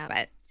 Yeah.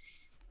 But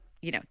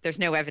there's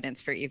no evidence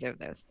for either of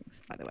those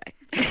things, by the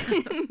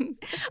way.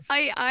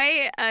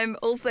 I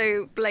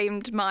also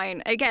blamed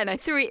mine, again, a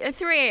 3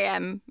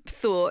 a.m.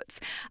 thought,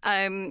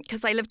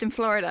 because I lived in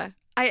Florida.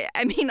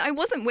 I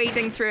wasn't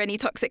wading through any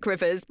toxic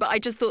rivers, but I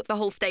just thought the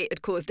whole state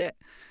had caused it.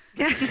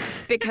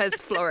 Because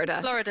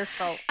Florida's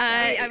fault.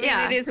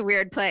 It is a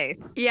weird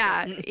place.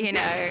 Yeah,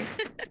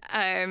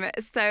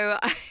 so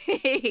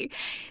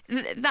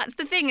that's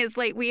the thing, is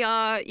like we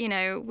are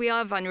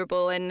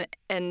vulnerable,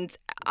 and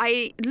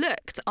I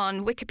looked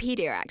on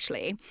Wikipedia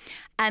actually,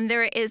 and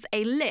there is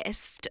a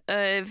list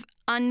of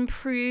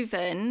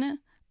unproven.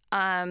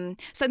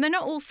 So they're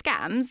not all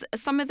scams.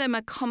 Some of them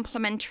are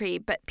complementary,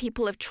 but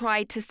people have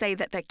tried to say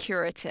that they're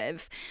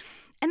curative.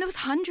 And there was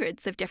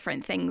hundreds of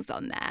different things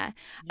on there.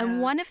 Yeah.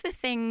 And one of the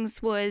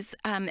things was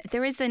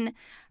there is a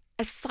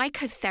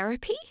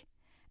psychotherapy,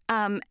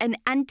 an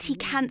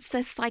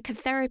anti-cancer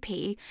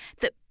psychotherapy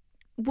that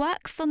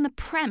works on the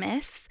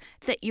premise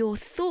that your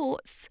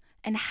thoughts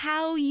and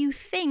how you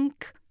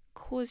think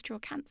caused your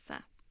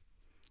cancer.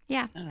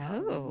 Yeah.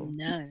 Oh.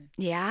 No.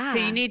 Yeah. So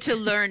you need to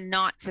learn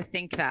not to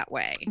think that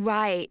way.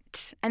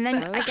 Right. And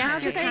then I how guess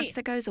do your they-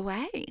 cancer goes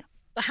away.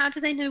 But how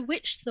do they know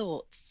which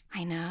thoughts?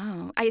 I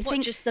know. I What,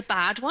 think, just the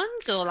bad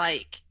ones, or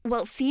like?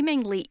 well,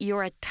 seemingly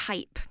you're a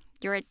type.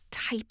 You're a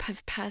type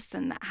of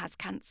person that has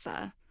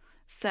cancer.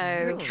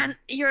 So,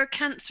 You're a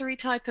cancery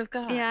type of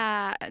guy.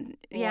 yeah.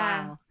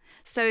 Yeah. Wow.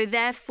 So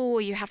therefore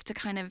you have to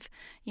kind of,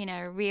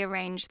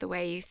 rearrange the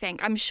way you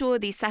think. I'm sure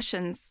these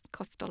sessions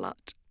cost a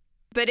lot.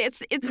 But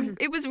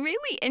it was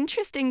really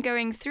interesting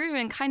going through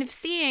and kind of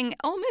seeing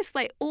almost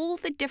like all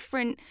the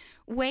different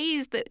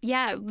ways that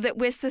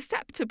we're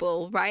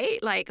susceptible,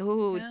 right? Like,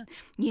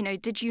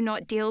 did you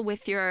not deal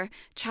with your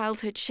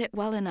childhood shit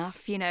well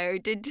enough? Are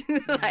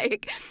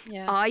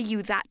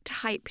you that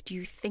type? Do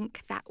you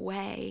think that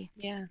way?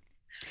 Yeah.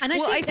 And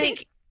I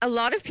think a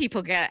lot of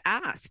people get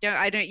asked.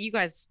 You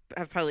guys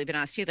have probably been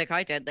asked too, like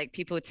I did. Like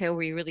people would say, "Oh,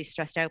 were you really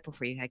stressed out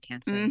before you had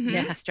cancer?" Mhm.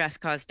 Yeah, stress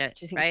caused it,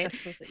 Do you think right?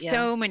 stress caused it? Yeah.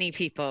 So many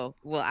people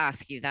will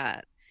ask you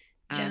that.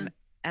 Yeah.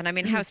 And I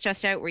mean, how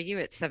stressed out were you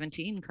at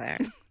 17, Claire?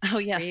 Oh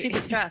yeah, Right?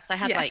 super stressed. I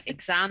had Yeah. like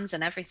exams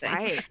and everything.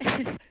 Right.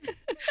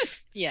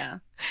 Yeah.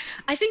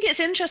 I think it's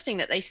interesting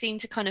that they seem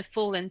to kind of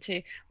fall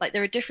into, like,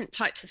 there are different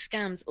types of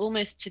scams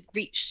almost to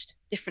reach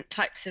different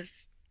types of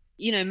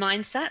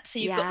mindset. So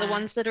you've got the Yeah.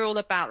 ones that are all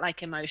about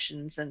like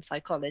emotions and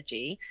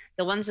psychology,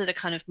 the ones that are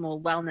kind of more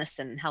wellness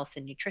and health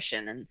and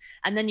nutrition,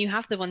 and then you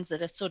have the ones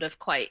that are sort of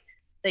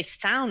they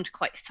sound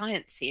quite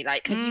sciencey.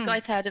 Like, have you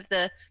guys heard of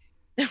the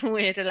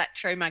weird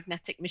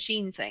electromagnetic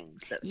machine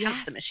things, that Yes.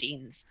 cancer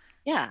machines?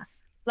 Yeah.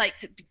 Like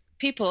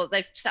people,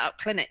 they've set up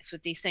clinics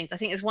with these things. I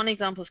think there's one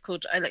example,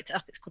 I looked it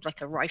up, it's called like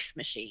a Rife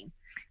machine,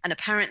 and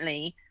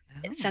apparently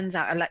it sends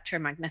out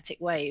electromagnetic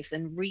waves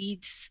and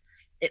reads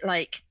it,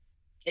 like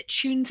it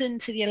tunes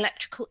into the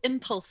electrical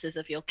impulses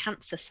of your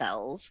cancer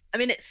cells. I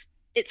mean,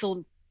 it's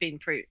all been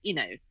proved,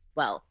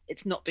 well,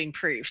 it's not been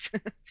proved.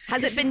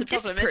 Has This it is been the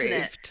problem, isn't it?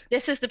 disproved?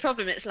 This is the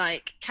problem. It's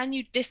like, can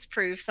you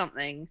disprove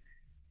something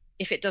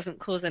if it doesn't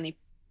cause any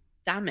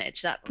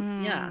damage?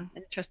 Yeah,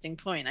 interesting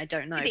point. I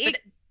don't know. But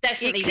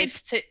definitely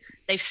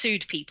they've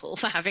sued people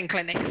for having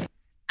clinics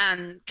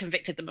and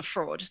convicted them of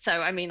fraud. So,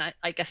 I mean,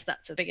 I guess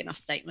that's a big enough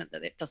statement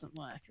that it doesn't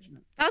work, isn't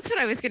it? That's what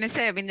I was going to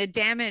say. I mean, the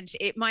damage,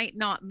 it might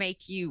not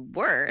make you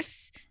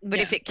worse, but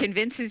if it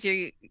convinces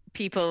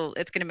people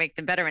it's going to make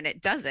them better, and it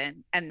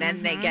doesn't, and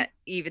then they get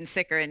even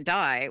sicker and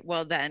die,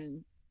 well,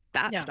 then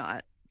that's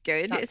not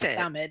good, That's is it?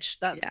 damage.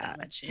 That's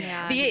damage.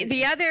 Yeah.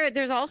 The other,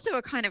 there's also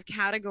a kind of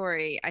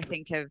category, I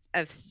think, of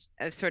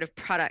sort of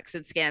products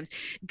and scams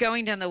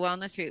going down the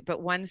wellness route,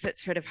 but ones that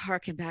sort of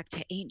harken back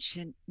to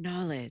ancient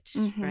knowledge,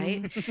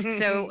 right?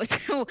 So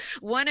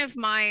one of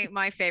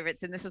my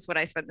favorites, and this is what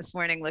I spent this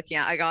morning looking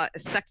at, I got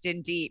sucked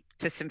in deep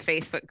to some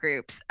Facebook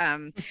groups,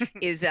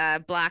 is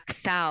Black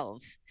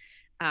Salve.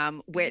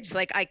 Which,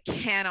 like, I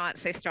cannot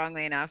say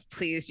strongly enough,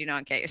 please do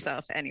not get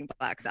yourself any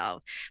Black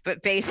Salve.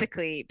 But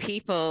basically,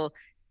 people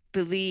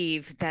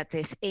believe that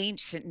this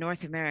ancient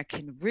North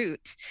American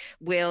root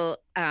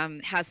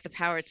has the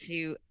power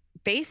to,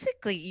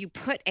 basically, you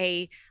put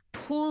a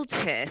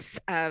poultice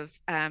of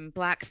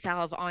Black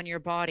Salve on your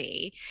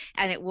body,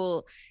 and it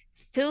will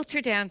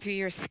filter down through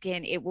your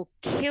skin. It will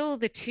kill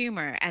the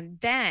tumor, and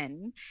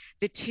then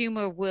the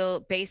tumor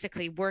will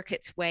basically work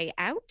its way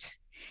out.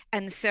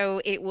 And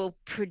so it will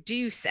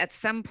produce, at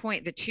some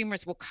point, the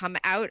tumors will come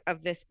out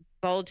of this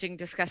bulging,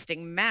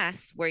 disgusting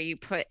mess where you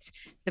put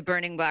the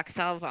burning Black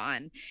Salve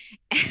on.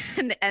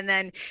 And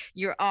then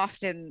you're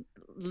often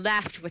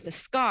left with a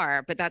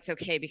scar, but that's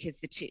okay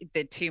because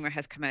the tumor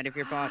has come out of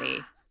your body.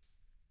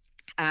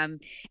 And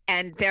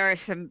there are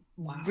some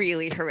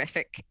really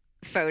horrific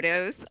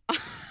photos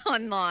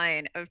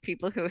online of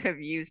people who have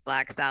used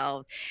Black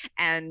Salve,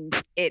 and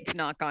it's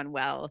not gone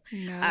well.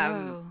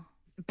 No.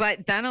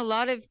 But then a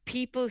lot of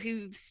people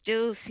who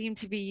still seem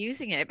to be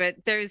using it.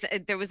 But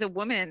there was a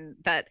woman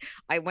that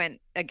I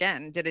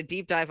did a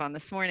deep dive on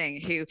this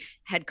morning, who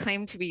had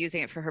claimed to be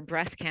using it for her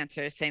breast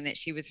cancer, saying that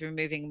she was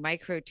removing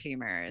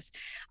microtumors.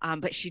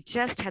 But she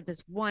just had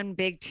this one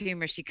big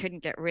tumor she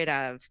couldn't get rid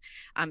of.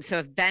 So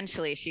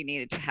eventually she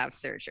needed to have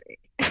surgery.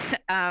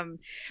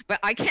 But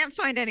I can't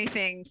find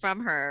anything from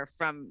her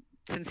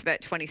since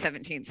about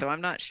 2017. So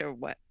I'm not sure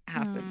what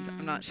happened.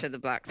 I'm not sure the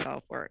Black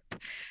Salve worked.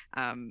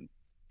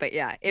 But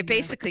yeah, it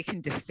basically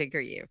can disfigure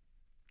you,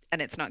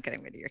 and it's not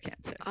getting rid of your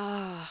cancer.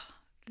 Oh,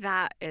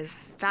 that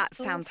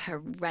sounds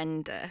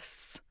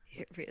horrendous.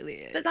 It really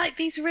is. But like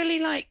these really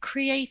like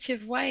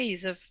creative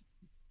ways of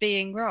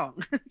being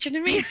wrong. Do you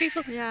know what I mean?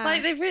 People Yeah.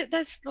 like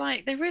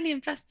they really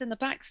invest in the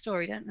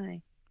backstory, don't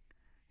they?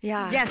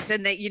 Yeah. Yes,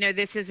 and that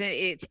this is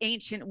it's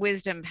ancient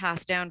wisdom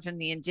passed down from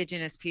the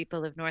indigenous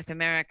people of North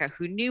America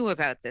who knew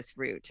about this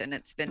root, and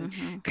it's been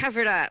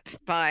covered up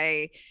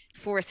by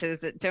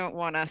forces that don't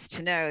want us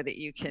to know that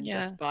you can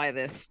just buy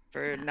this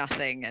for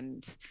nothing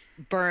and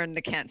burn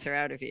the cancer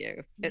out of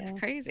you. It's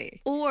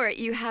crazy. Or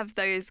you have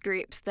those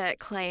groups that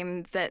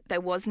claim that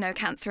there was no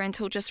cancer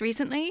until just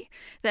recently,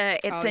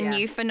 that it's a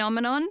new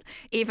phenomenon,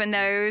 even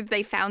though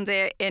they found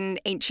it in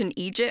ancient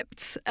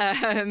Egypt,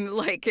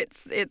 like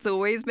it's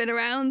always been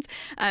around.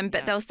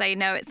 But they'll say,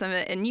 no, it's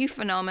a new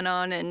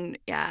phenomenon. And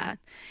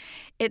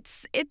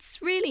it's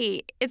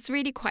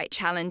really quite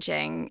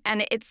challenging.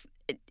 And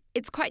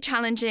it's quite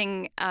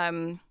challenging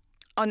on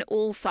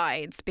all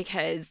sides,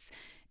 because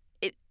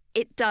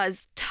it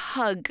does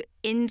tug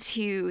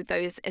into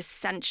those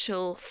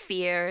essential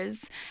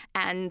fears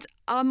and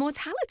our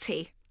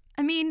mortality.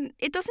 I mean,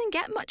 it doesn't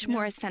get much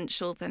more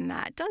essential than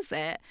that, does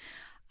it?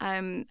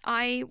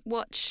 I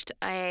watched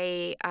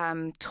a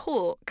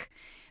talk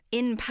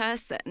in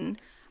person,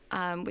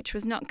 which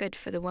was not good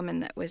for the woman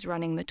that was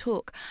running the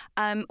talk,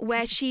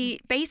 where she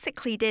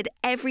basically did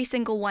every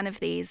single one of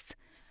these.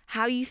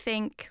 How you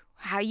think,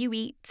 how you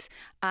eat,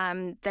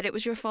 that it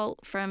was your fault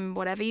from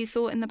whatever you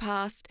thought in the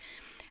past.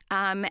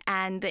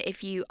 And that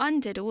if you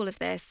undid all of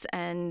this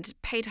and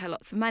paid her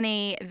lots of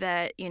money,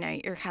 that,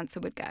 your cancer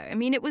would go. I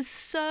mean, it was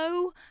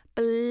so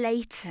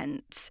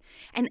blatant.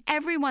 And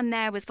everyone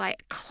there was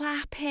like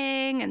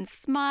clapping and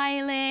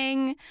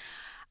smiling.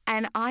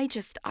 And I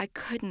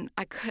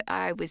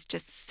was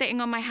just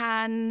sitting on my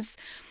hands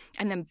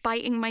and then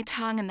biting my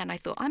tongue. And then I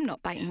thought, I'm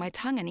not biting my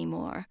tongue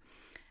anymore.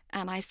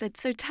 And I said,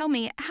 so tell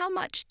me, how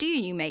much do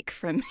you make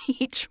from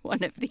each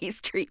one of these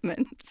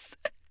treatments?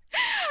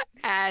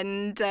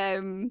 And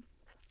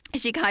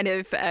she kind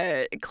of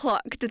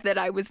clocked that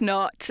I was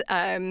not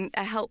a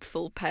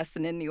helpful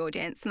person in the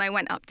audience. And I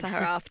went up to her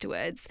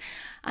afterwards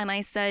and I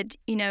said,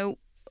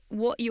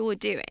 what you're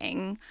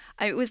doing,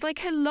 it was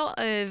like a lot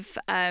of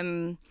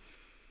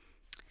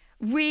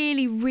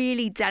really,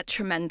 really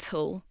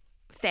detrimental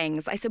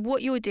things. I said,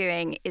 what you're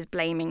doing is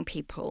blaming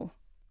people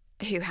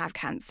who have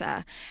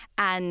cancer,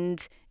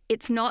 and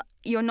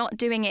you're not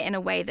doing it in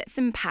a way that's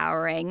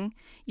empowering.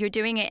 You're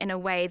doing it in a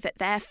way that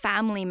their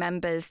family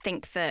members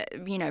think that,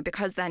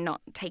 because they're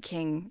not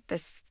taking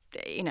this,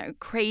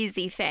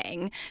 crazy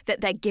thing,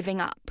 that they're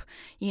giving up,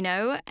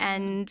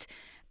 and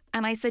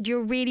I said,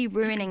 you're really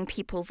ruining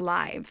people's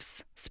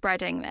lives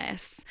spreading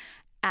this.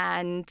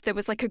 And there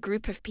was like a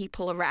group of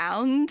people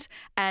around,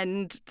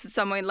 and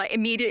someone like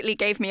immediately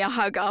gave me a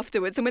hug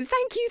afterwards and went,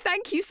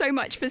 thank you so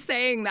much for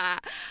saying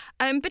that.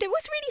 But it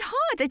was really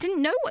hard. I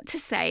didn't know what to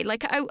say.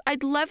 Like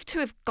I'd love to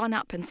have gone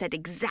up and said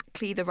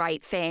exactly the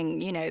right thing,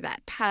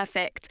 that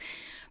perfect.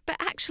 But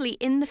actually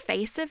in the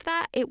face of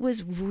that, it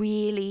was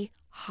really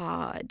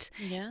hard.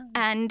 Yeah.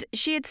 And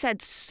she had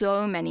said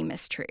so many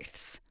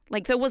mistruths.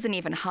 Like there wasn't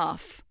even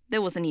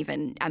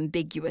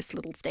ambiguous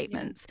little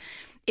statements. Yeah.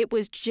 It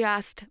was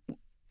just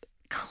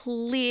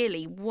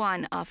clearly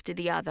one after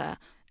the other,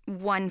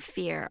 one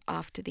fear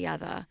after the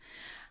other.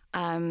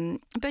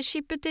 But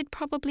she did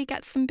probably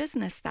get some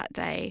business that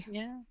day.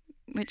 Yeah.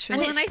 Which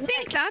was... and I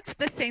think that's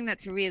the thing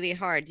that's really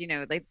hard,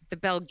 like the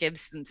Belle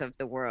Gibsons of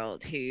the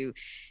world, who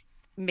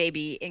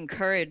maybe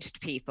encouraged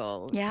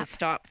people to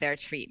stop their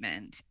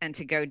treatment and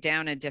to go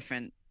down a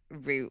different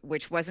route,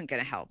 which wasn't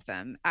going to help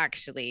them.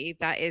 Actually,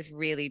 that is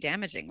really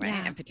damaging,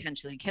 right? And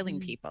potentially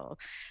killing people.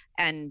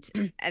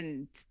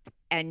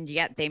 And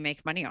yet they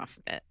make money off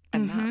of it.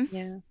 And that's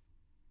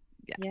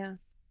yeah.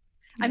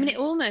 I mean, it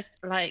almost,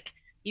 like,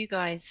 you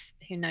guys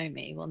who know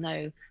me will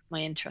know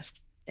my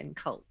interest in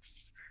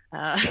cults.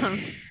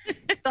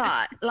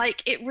 But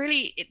like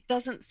it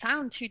doesn't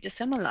sound too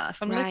dissimilar.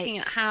 If I'm looking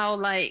at how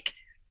like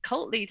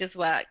cult leaders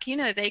work,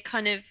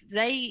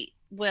 they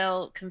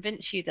will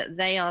convince you that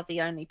they are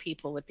the only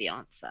people with the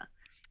answer,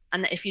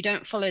 and that if you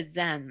don't follow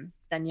them,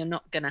 then you're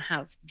not going to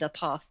have the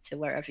path to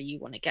wherever you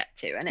want to get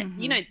to.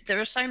 And there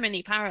are so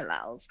many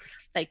parallels.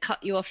 They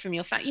cut you off from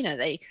your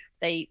family.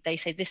 They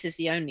say this is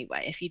the only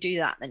way. If you do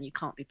that, then you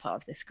can't be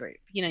part of this group.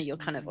 You're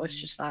kind of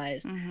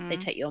ostracized. They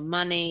take your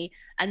money.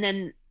 And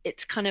then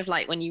it's kind of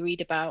like when you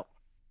read about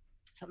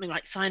something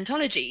like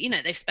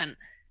Scientology, they've spent,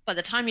 by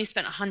the time you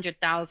spent $100,000,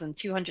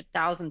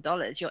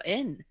 $200,000, you're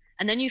in.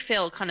 And then you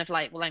feel kind of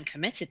like, well, I'm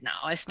committed now.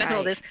 I spent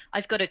all this,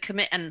 I've got to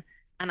commit, and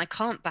I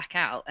can't back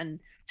out. And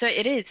so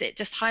it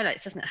just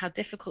highlights, doesn't it, how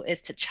difficult it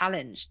is to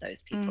challenge those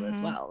people as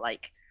well.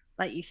 Like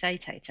you say,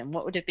 Tatum,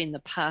 what would have been the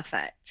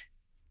perfect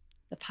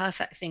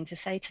thing to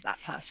say to that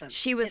person?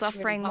 She was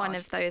offering one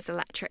of those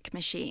electric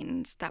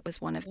machines. That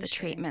was one of the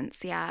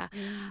treatments. Yeah.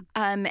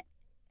 And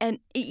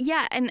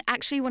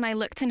actually when I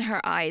looked in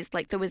her eyes,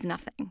 like there was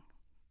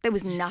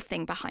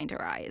nothing behind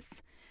her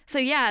eyes. So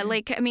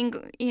like, I mean,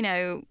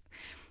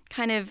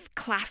 kind of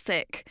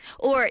classic.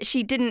 Or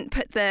she didn't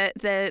put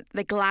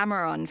the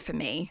glamour on for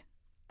me.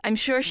 I'm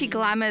sure she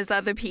glamours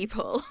other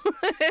people.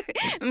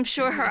 I'm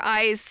sure her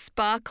eyes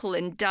sparkle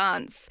and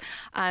dance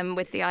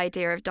with the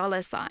idea of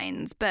dollar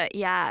signs. But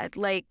yeah,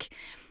 like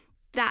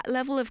that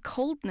level of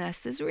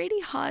coldness is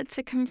really hard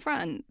to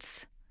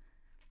confront.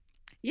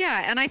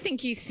 Yeah, and I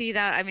think you see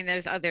that. I mean,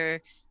 there's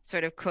other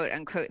sort of quote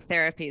unquote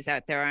therapies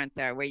out there, aren't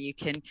there, where you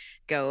can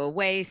go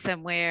away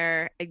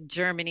somewhere,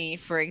 Germany,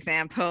 for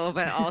example,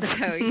 but also,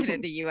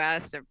 the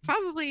US or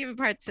probably even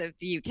parts of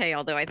the UK,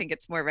 although I think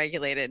it's more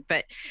regulated.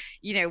 But,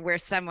 where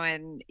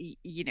someone,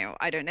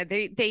 I don't know,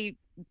 they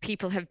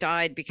people have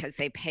died because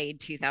they paid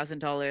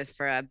 $2,000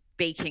 for a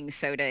baking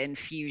soda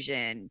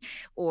infusion,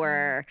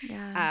 or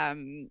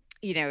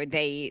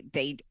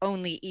they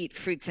only eat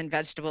fruits and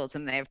vegetables,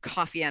 and they have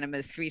coffee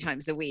enemas 3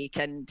 times a week,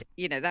 and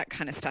that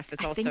kind of stuff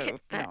is also. I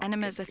think the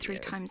enemas are 3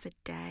 times a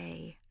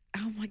day.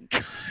 Oh my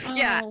God!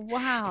 Oh,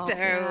 wow! So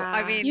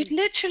I mean, you'd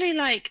literally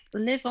like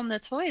live on the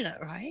toilet,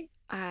 right?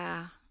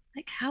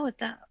 Like how would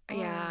that?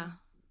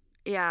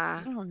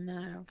 Yeah. Oh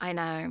no. I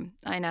know.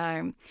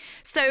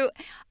 So,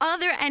 are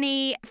there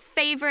any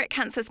favorite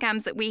cancer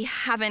scams that we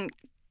haven't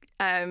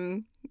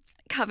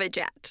covered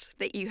yet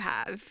that you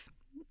have?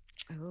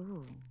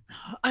 Oh.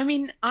 I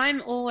mean,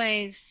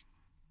 Gypsy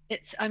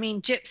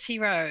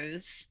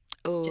Rose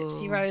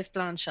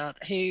Blanchard,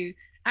 who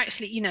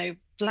actually,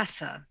 bless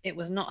her, it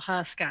was not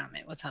her scam,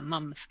 it was her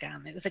mum's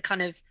scam. It was a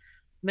kind of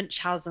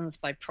Munchausen's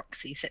by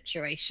proxy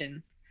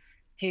situation,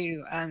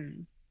 who,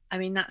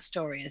 that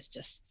story is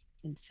just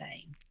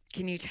insane.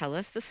 Can you tell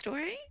us the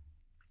story?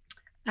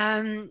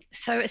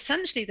 So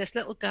essentially this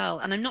little girl,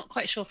 and I'm not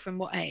quite sure from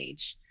what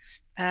age,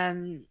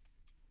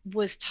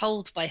 was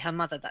told by her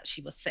mother that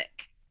she was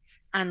sick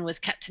and was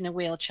kept in a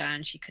wheelchair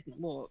and she couldn't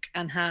walk.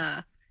 And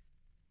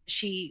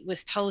she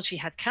was told she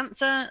had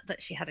cancer,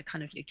 that she had a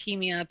kind of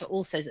leukemia, but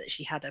also that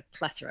she had a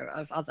plethora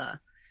of other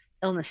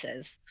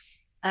illnesses.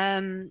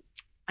 And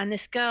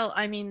this girl,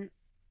 I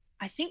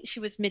think she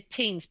was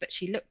mid-teens, but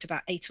she looked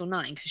about 8 or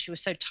 9 because she was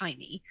so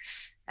tiny,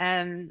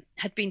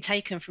 had been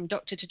taken from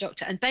doctor to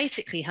doctor. And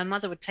basically her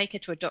mother would take her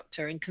to a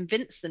doctor and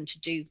convince them to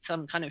do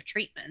some kind of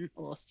treatment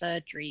or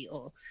surgery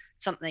or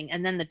something.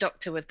 And then the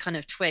doctor would kind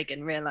of twig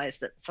and realize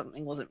that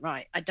something wasn't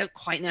right. I don't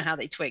quite know how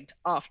they twigged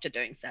after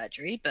doing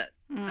surgery, but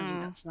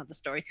that's another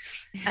story.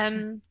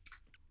 And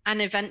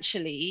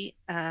eventually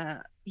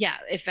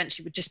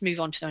would just move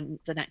on to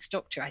the next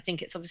doctor. I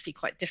think it's obviously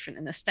quite different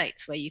in the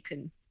States where you can,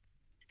 a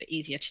bit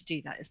easier to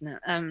do that, isn't it?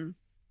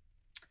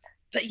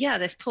 But yeah,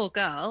 this poor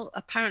girl,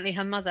 apparently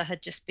her mother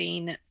had just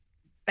been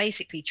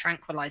basically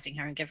tranquilizing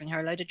her and giving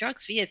her a load of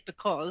drugs for years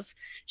because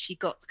she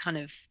got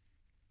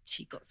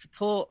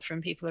support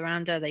from people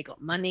around her. They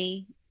got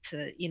money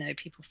to,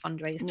 people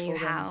fundraised for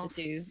them to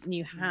do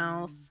new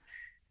house.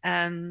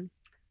 And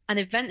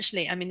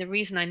eventually, the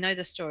reason I know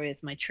the story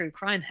as my true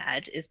crime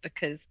head is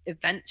because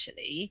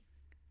eventually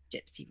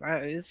Gypsy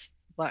Rose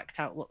worked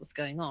out what was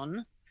going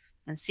on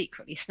and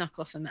secretly snuck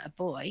off and met a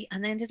boy,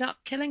 and they ended up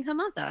killing her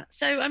mother.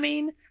 So,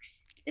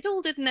 it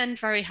all didn't end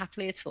very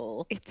happily at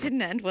all. It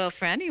didn't end well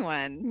for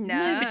anyone.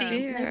 No.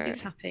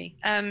 Nobody's happy.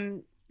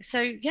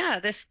 So yeah,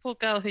 this poor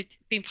girl who'd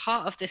been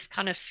part of this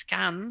kind of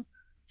scam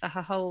for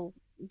her whole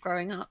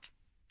growing up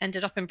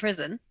ended up in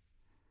prison.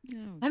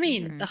 Oh,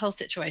 the whole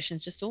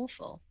situation's just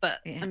awful. But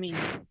yeah.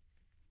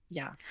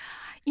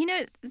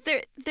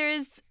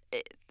 There's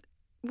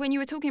when you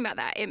were talking about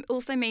that, it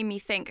also made me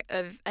think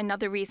of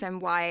another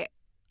reason why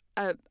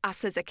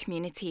us as a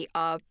community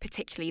are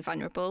particularly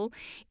vulnerable,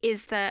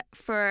 is that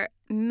for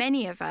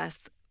many of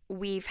us,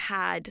 we've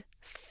had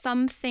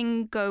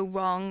something go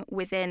wrong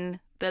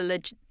within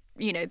the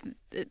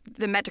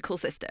medical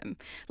system.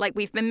 Like,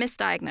 we've been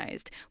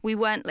misdiagnosed. We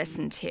weren't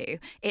listened to.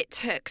 It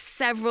took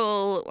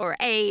several or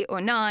 8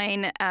 or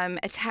 9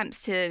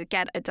 attempts to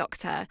get a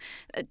doctor.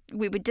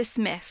 We were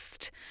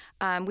dismissed.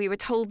 We were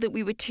told that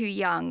we were too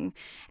young.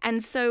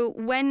 And so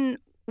when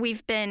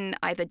we've been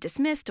either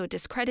dismissed or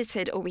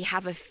discredited, or we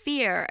have a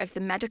fear of the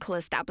medical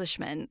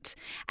establishment,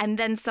 and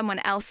then someone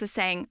else is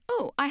saying,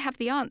 oh, I have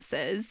the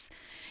answers,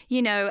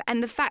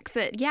 and the fact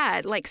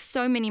that,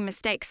 so many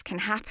mistakes can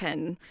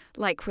happen,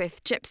 like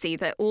with Gypsy,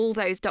 that all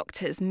those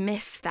doctors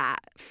miss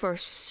that for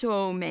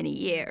so many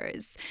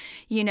years,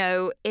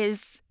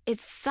 it's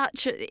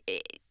such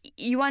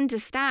you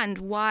understand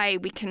why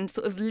we can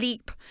sort of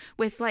leap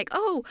with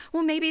oh,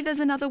 well, maybe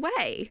there's another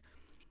way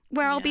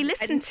where I'll be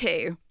listened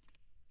to.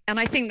 And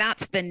I think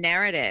that's the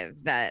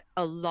narrative that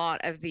a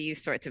lot of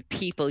these sorts of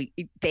people,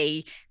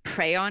 they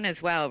prey on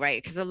as well,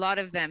 right? Because a lot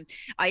of them,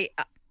 I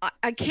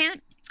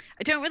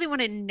don't really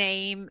want to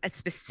name a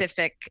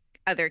specific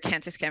other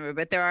cancer scammer,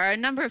 but there are a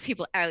number of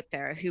people out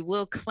there who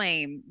will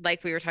claim,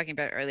 like we were talking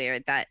about earlier,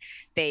 that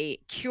they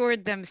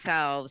cured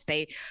themselves,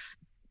 they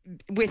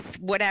with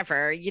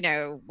whatever,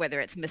 whether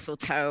it's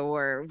mistletoe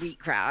or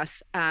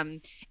wheatgrass,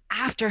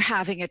 after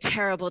having a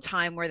terrible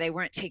time where they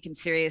weren't taken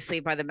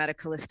seriously by the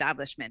medical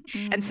establishment.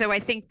 And so I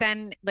think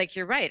then, like,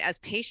 you're right, as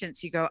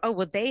patients, you go, oh,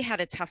 well, they had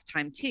a tough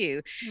time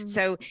too.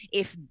 So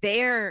if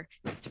they're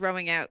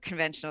throwing out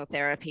conventional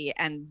therapy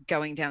and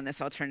going down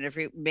this alternative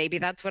route, maybe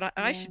that's what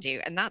I should do.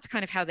 And that's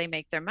kind of how they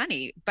make their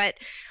money. But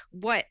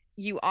what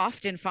you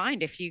often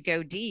find if you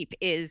go deep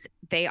is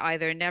they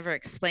either never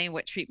explain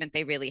what treatment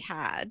they really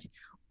had,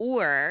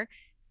 or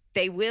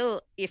they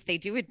will, if they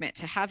do admit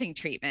to having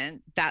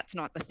treatment, that's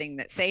not the thing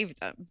that saved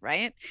them,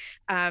 right?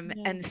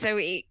 And so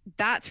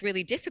that's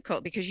really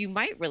difficult, because you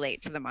might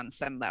relate to them on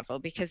some level,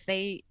 because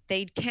they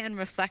can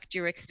reflect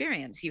your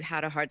experience. You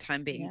had a hard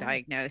time being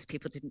diagnosed.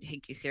 People didn't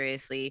take you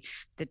seriously.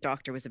 The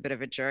doctor was a bit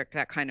of a jerk,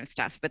 that kind of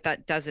stuff. But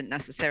that doesn't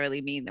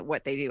necessarily mean that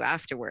what they do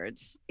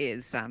afterwards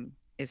is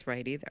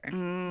right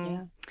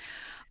either.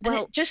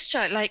 Well, it just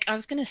showed, like I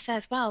was going to say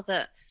as well,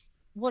 that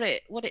what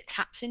it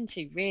taps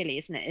into really,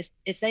 isn't it,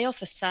 is they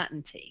offer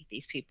certainty.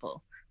 These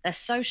people, they're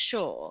so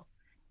sure,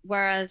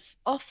 whereas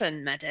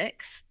often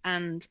medics,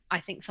 and I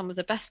think some of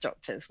the best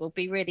doctors, will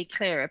be really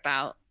clear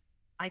about,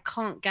 I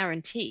can't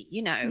guarantee,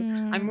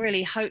 I'm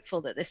really hopeful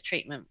that this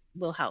treatment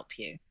will help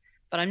you,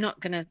 but I'm not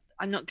gonna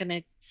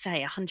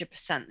say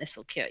 100% this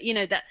will cure,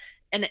 that.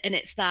 And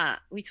it's that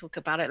we talk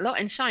about it a lot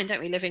in Shine, don't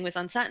we, living with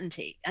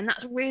uncertainty, and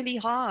that's really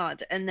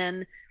hard. And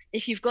then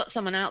if you've got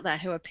someone out there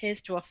who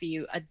appears to offer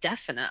you a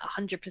definite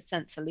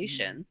 100%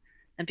 solution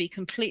and be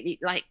completely,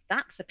 like,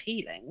 that's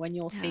appealing when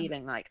you're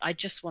feeling like, I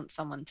just want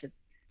someone to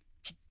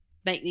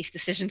make these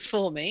decisions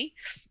for me,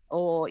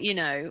 or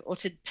or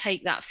to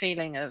take that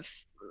feeling of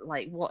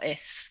like what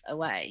if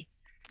away.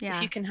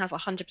 If you can have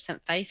 100%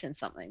 faith in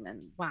something,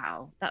 then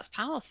wow, that's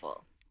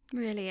powerful.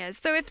 Really is.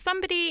 So if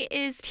somebody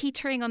is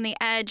teetering on the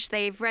edge,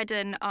 they've read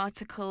an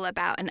article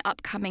about an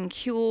upcoming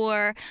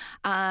cure,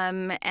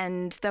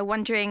 and they're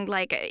wondering,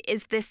 like,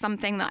 is this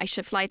something that I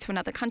should fly to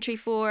another country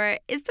for?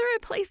 Is there a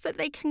place that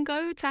they can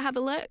go to have a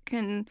look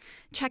and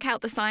check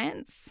out the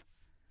science?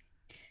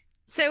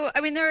 So,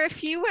 I mean, there are a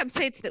few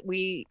websites that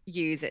we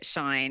use at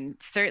Shine.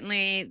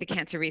 Certainly the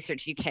Cancer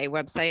Research UK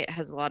website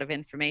has a lot of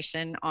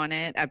information on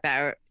it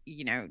about,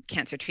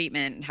 cancer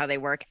treatment and how they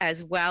work,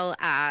 as well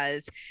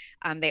as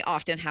they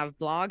often have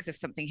blogs. If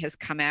something has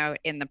come out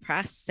in the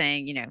press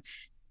saying,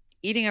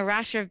 eating a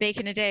rasher of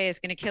bacon a day is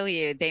going to kill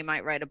you, they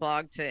might write a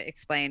blog to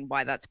explain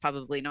why that's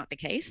probably not the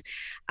case.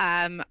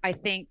 I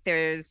think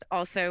there's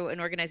also an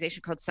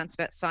organization called Sense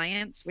About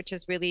Science, which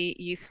is really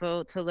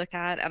useful to look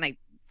at. And I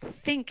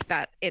think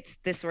that it's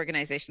this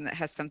organization that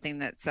has something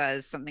that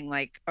says something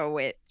like, oh,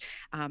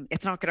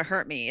 it's not going to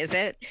hurt me, is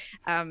it?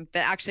 But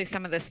actually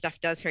some of this stuff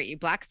does hurt you.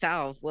 Black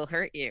salve will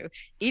hurt you.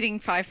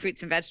 Eating 5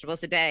 fruits and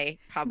vegetables a day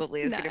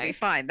probably is going to be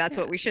fine. That's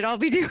what we should all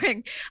be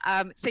doing.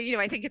 So,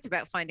 I think it's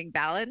about finding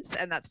balance,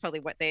 and that's probably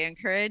what they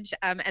encourage.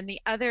 And the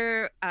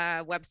other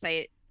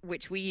website,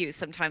 which we use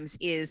sometimes,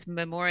 is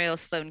Memorial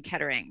Sloan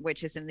Kettering,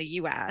 which is in the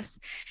US.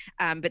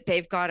 But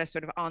they've got a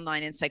sort of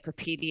online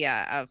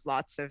encyclopedia of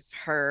lots of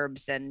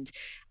herbs and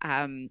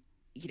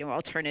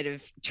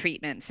alternative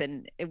treatments,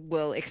 and it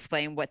will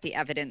explain what the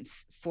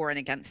evidence for and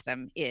against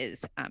them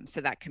is.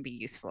 So that can be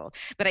useful.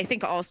 But I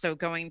think also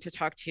going to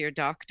talk to your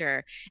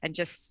doctor, and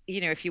just,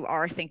 if you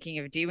are thinking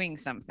of doing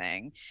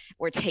something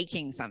or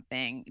taking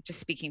something, just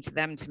speaking to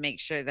them to make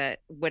sure that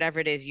whatever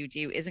it is you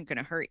do isn't going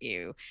to hurt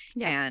you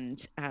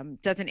and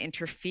doesn't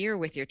interfere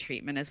with your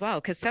treatment as well.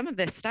 Because some of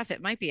this stuff,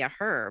 it might be a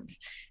herb.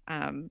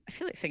 I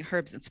feel like saying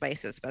herbs and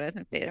spices, but I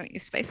think they don't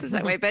use spices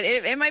that way. But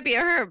it might be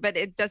a herb, but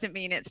it doesn't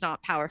mean it's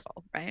not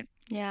powerful, right?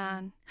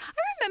 Yeah. I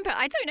remember,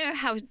 I don't know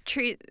how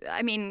true,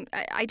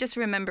 I just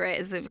remember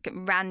it as a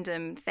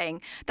random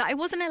thing, that I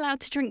wasn't allowed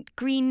to drink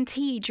green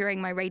tea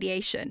during my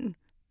radiation.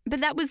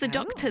 But that was the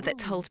doctor that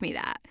told me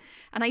that.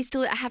 And I used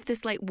to have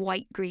this like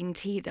white green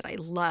tea that I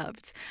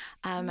loved.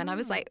 And I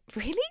was like,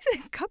 really?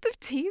 A cup of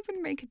tea would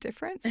make a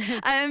difference?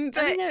 But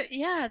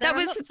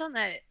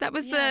that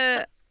was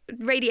the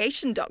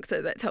radiation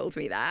doctor that told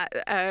me that,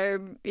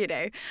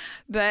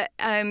 but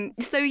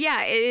so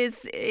yeah, it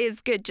is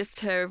good just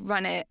to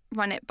run it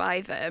by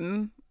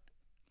them.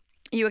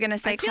 You were going to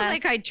say, Claire? I feel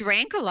like I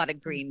drank a lot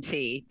of green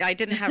tea. I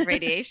didn't have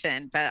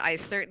radiation, but I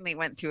certainly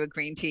went through a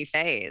green tea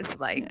phase.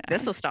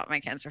 This will stop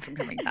my cancer from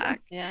coming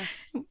back.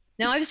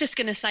 No, I was just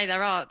going to say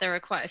there are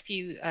quite a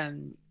few,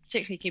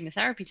 particularly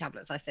chemotherapy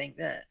tablets, I think,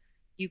 that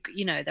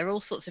there are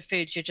all sorts of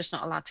foods you're just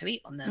not allowed to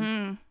eat on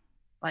them.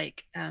 I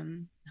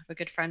have a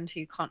good friend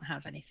who can't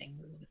have anything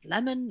with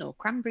lemon or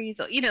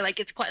cranberries, or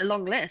it's quite a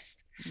long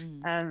list.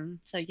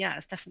 So yeah,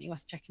 it's definitely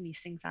worth checking these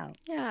things out.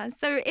 Yeah.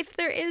 So if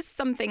there is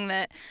something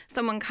that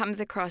someone comes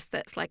across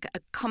that's like a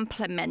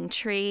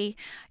complementary,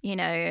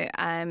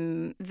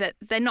 that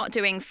they're not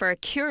doing for a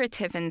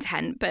curative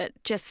intent, but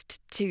just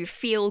to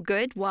feel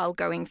good while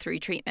going through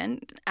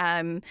treatment,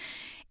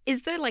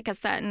 is there like a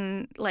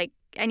certain, like,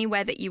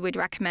 anywhere that you would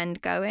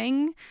recommend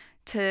going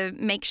to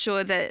make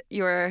sure that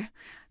you're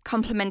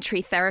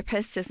complimentary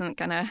therapist isn't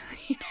gonna,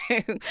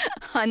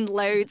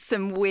 unload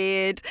some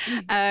weird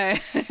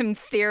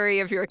theory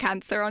of your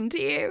cancer onto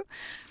you.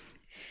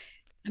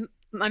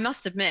 I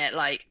must admit,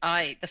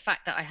 the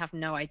fact that I have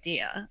no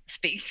idea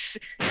speaks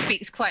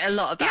quite a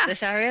lot about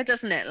this area,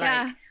 doesn't it?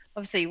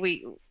 Obviously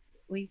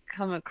we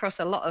come across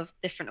a lot of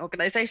different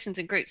organizations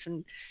and groups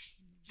and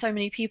so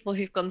many people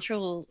who've gone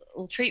through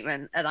all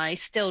treatment, and I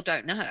still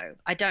don't know.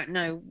 I don't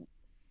know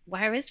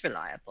where is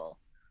reliable.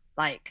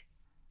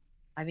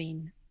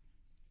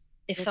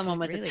 If It's someone a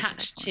was really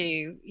attached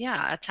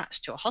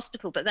tough to a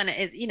hospital, but then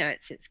it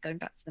is, it's going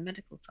back to the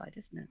medical side,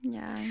 isn't it?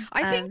 Yeah.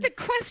 I think the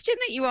question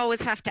that you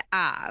always have to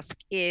ask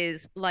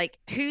is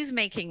who's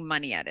making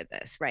money out of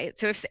this, right?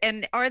 So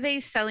and are they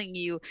selling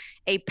you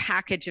a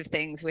package of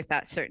things with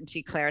that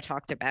certainty Claire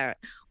talked about,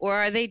 or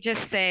are they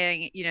just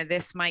saying,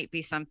 this might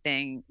be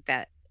something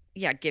that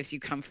gives you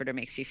comfort or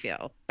makes you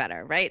feel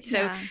better, right?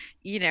 So,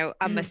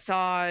 a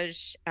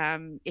massage,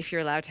 if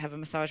you're allowed to have a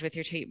massage with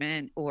your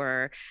treatment,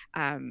 or,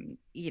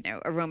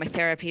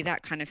 aromatherapy,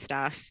 that kind of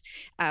stuff.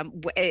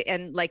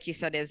 And like you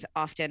said, is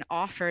often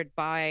offered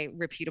by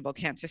reputable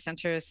cancer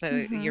centers. So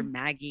your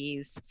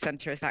Maggie's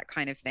centers, that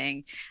kind of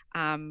thing.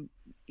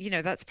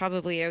 That's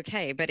probably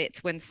okay. But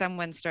it's when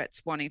someone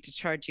starts wanting to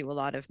charge you a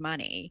lot of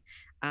money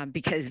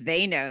because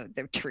they know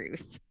the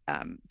truth,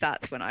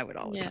 that's when I would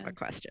always have a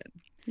question.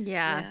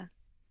 Yeah.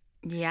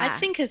 I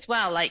think as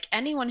well,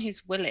 anyone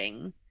who's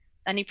willing,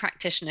 any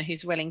practitioner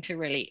who's willing to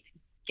really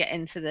get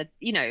into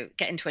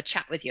a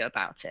chat with you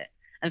about it,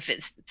 and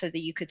so that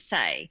you could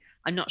say,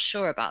 I'm not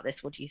sure about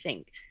this, what do you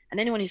think? And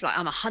anyone who's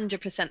I'm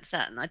 100%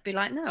 certain, I'd be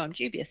like, no, I'm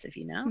dubious of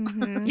you now.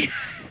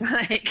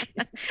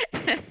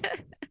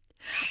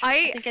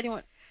 I think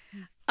anyone.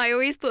 I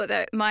always thought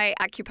that my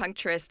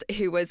acupuncturist,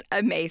 who was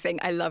amazing,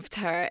 I loved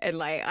her,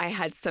 and I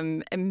had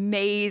some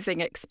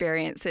amazing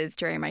experiences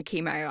during my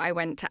chemo. I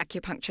went to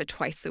acupuncture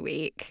twice a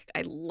week.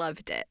 I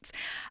loved it.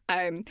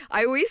 I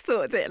always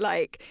thought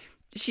that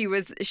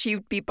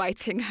she'd be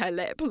biting her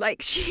lip.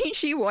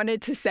 She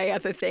wanted to say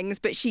other things,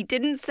 but she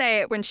didn't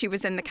say it when she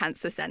was in the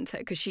cancer center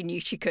because she knew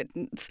she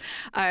couldn't.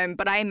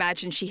 But I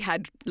imagine she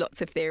had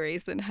lots of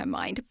theories in her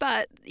mind.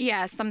 But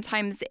yeah,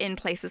 sometimes in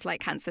places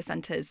like cancer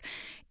centers,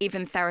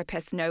 even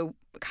therapists know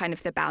kind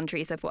of the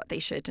boundaries of what they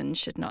should and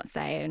should not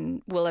say,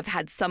 and will have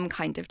had some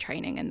kind of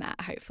training in that,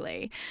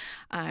 hopefully.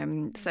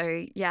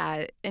 So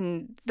yeah,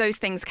 and those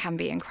things can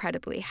be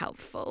incredibly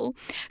helpful.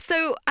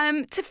 So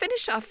to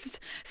finish off,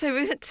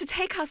 to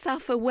take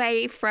ourselves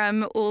away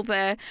from all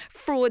the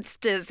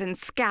fraudsters and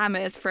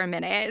scammers for a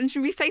minute,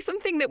 should we say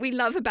something that we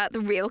love about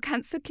the real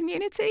cancer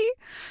community?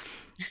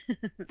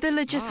 The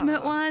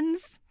legitimate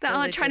ones that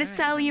aren't trying to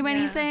sell you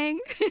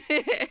anything.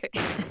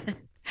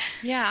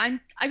 I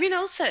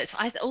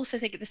also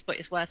think at this point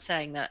it's worth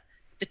saying that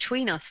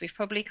between us, we've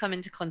probably come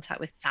into contact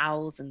with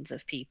thousands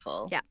of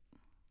people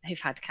who've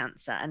had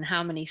cancer, and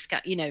how many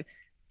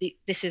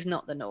this is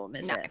not the norm,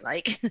 is it?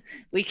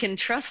 We can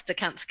trust the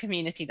cancer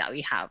community that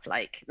we have.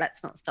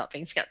 Let's not start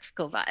being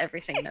skeptical about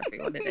everything and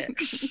everyone in it.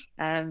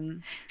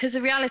 Because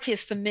the reality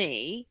is, for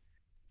me,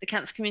 the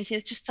cancer community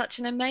is just such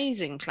an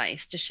amazing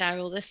place to share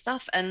all this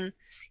stuff. And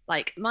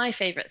my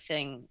favorite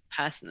thing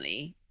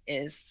personally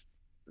is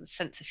the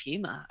sense of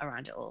humor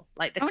around it all.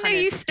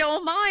 You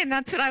stole mine.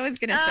 That's what I was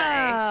gonna say.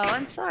 Oh,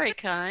 I'm sorry,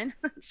 Kine.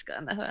 I just got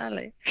in there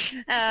early.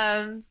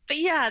 But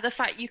yeah, the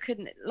fact you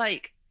couldn't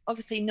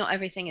obviously not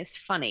everything is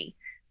funny,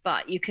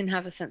 but you can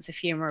have a sense of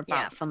humor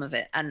about some of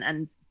it,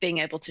 and being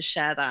able to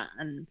share that,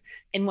 and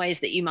in ways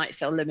that you might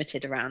feel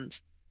limited around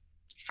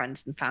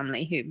friends and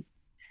family who,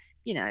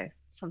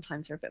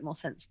 sometimes are a bit more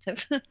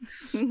sensitive.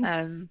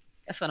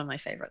 That's one of my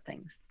favorite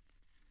things.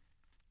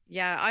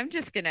 Yeah, I'm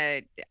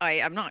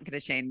not going to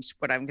change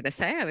what I'm going to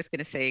say. I was going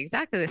to say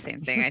exactly the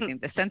same thing. I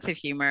think the sense of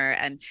humor,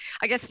 and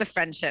I guess the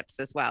friendships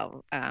as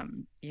well.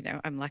 I'm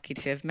lucky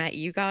to have met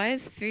you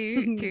guys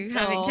through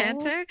having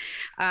cancer.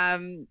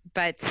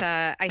 But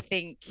I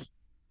think,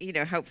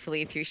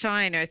 hopefully through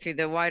Shine or through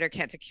the wider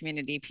cancer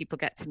community, people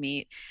get to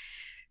meet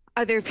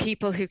other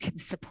people who can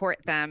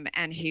support them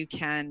and who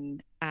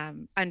can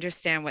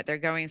understand what they're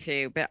going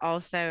through, but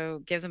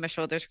also give them a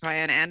shoulder to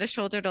cry on and a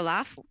shoulder to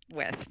laugh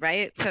with,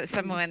 right? So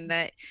someone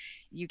that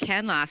you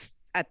can laugh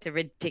at the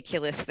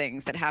ridiculous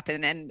things that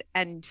happen,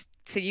 and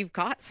so you've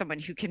got someone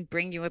who can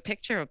bring you a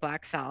picture of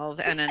black salve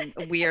and a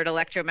weird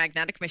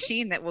electromagnetic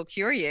machine that will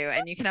cure you,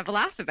 and you can have a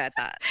laugh about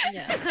that.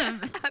 Yeah,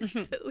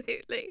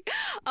 absolutely.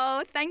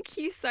 Oh, thank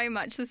you so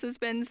much. This has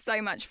been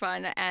so much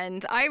fun,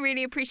 and I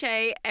really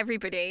appreciate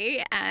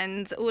everybody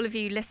and all of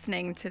you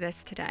listening to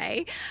this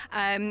today.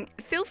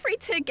 Feel free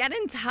to get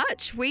in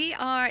touch. We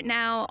are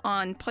now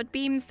on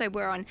Podbeam, so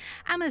we're on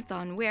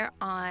Amazon, we're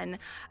on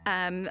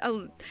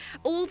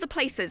all the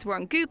places. We're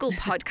on Google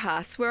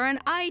Podcasts, we're on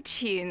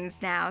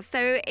iTunes now.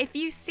 So if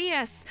you see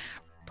us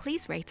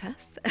please rate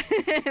us.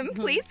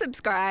 Please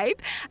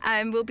subscribe.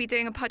 We'll be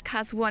doing a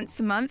podcast once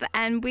a month,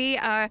 and we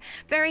are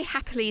very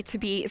happily to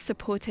be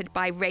supported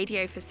by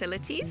Radio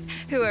Facilities,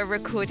 who are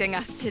recording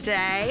us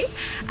today.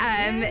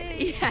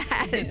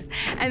 Yes,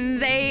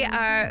 and they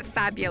are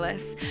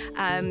fabulous.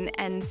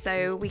 And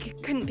so we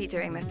couldn't be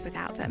doing this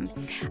without them.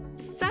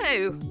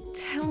 So,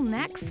 till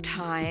next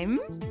time,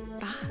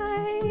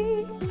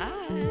 bye.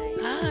 Bye.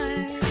 Bye.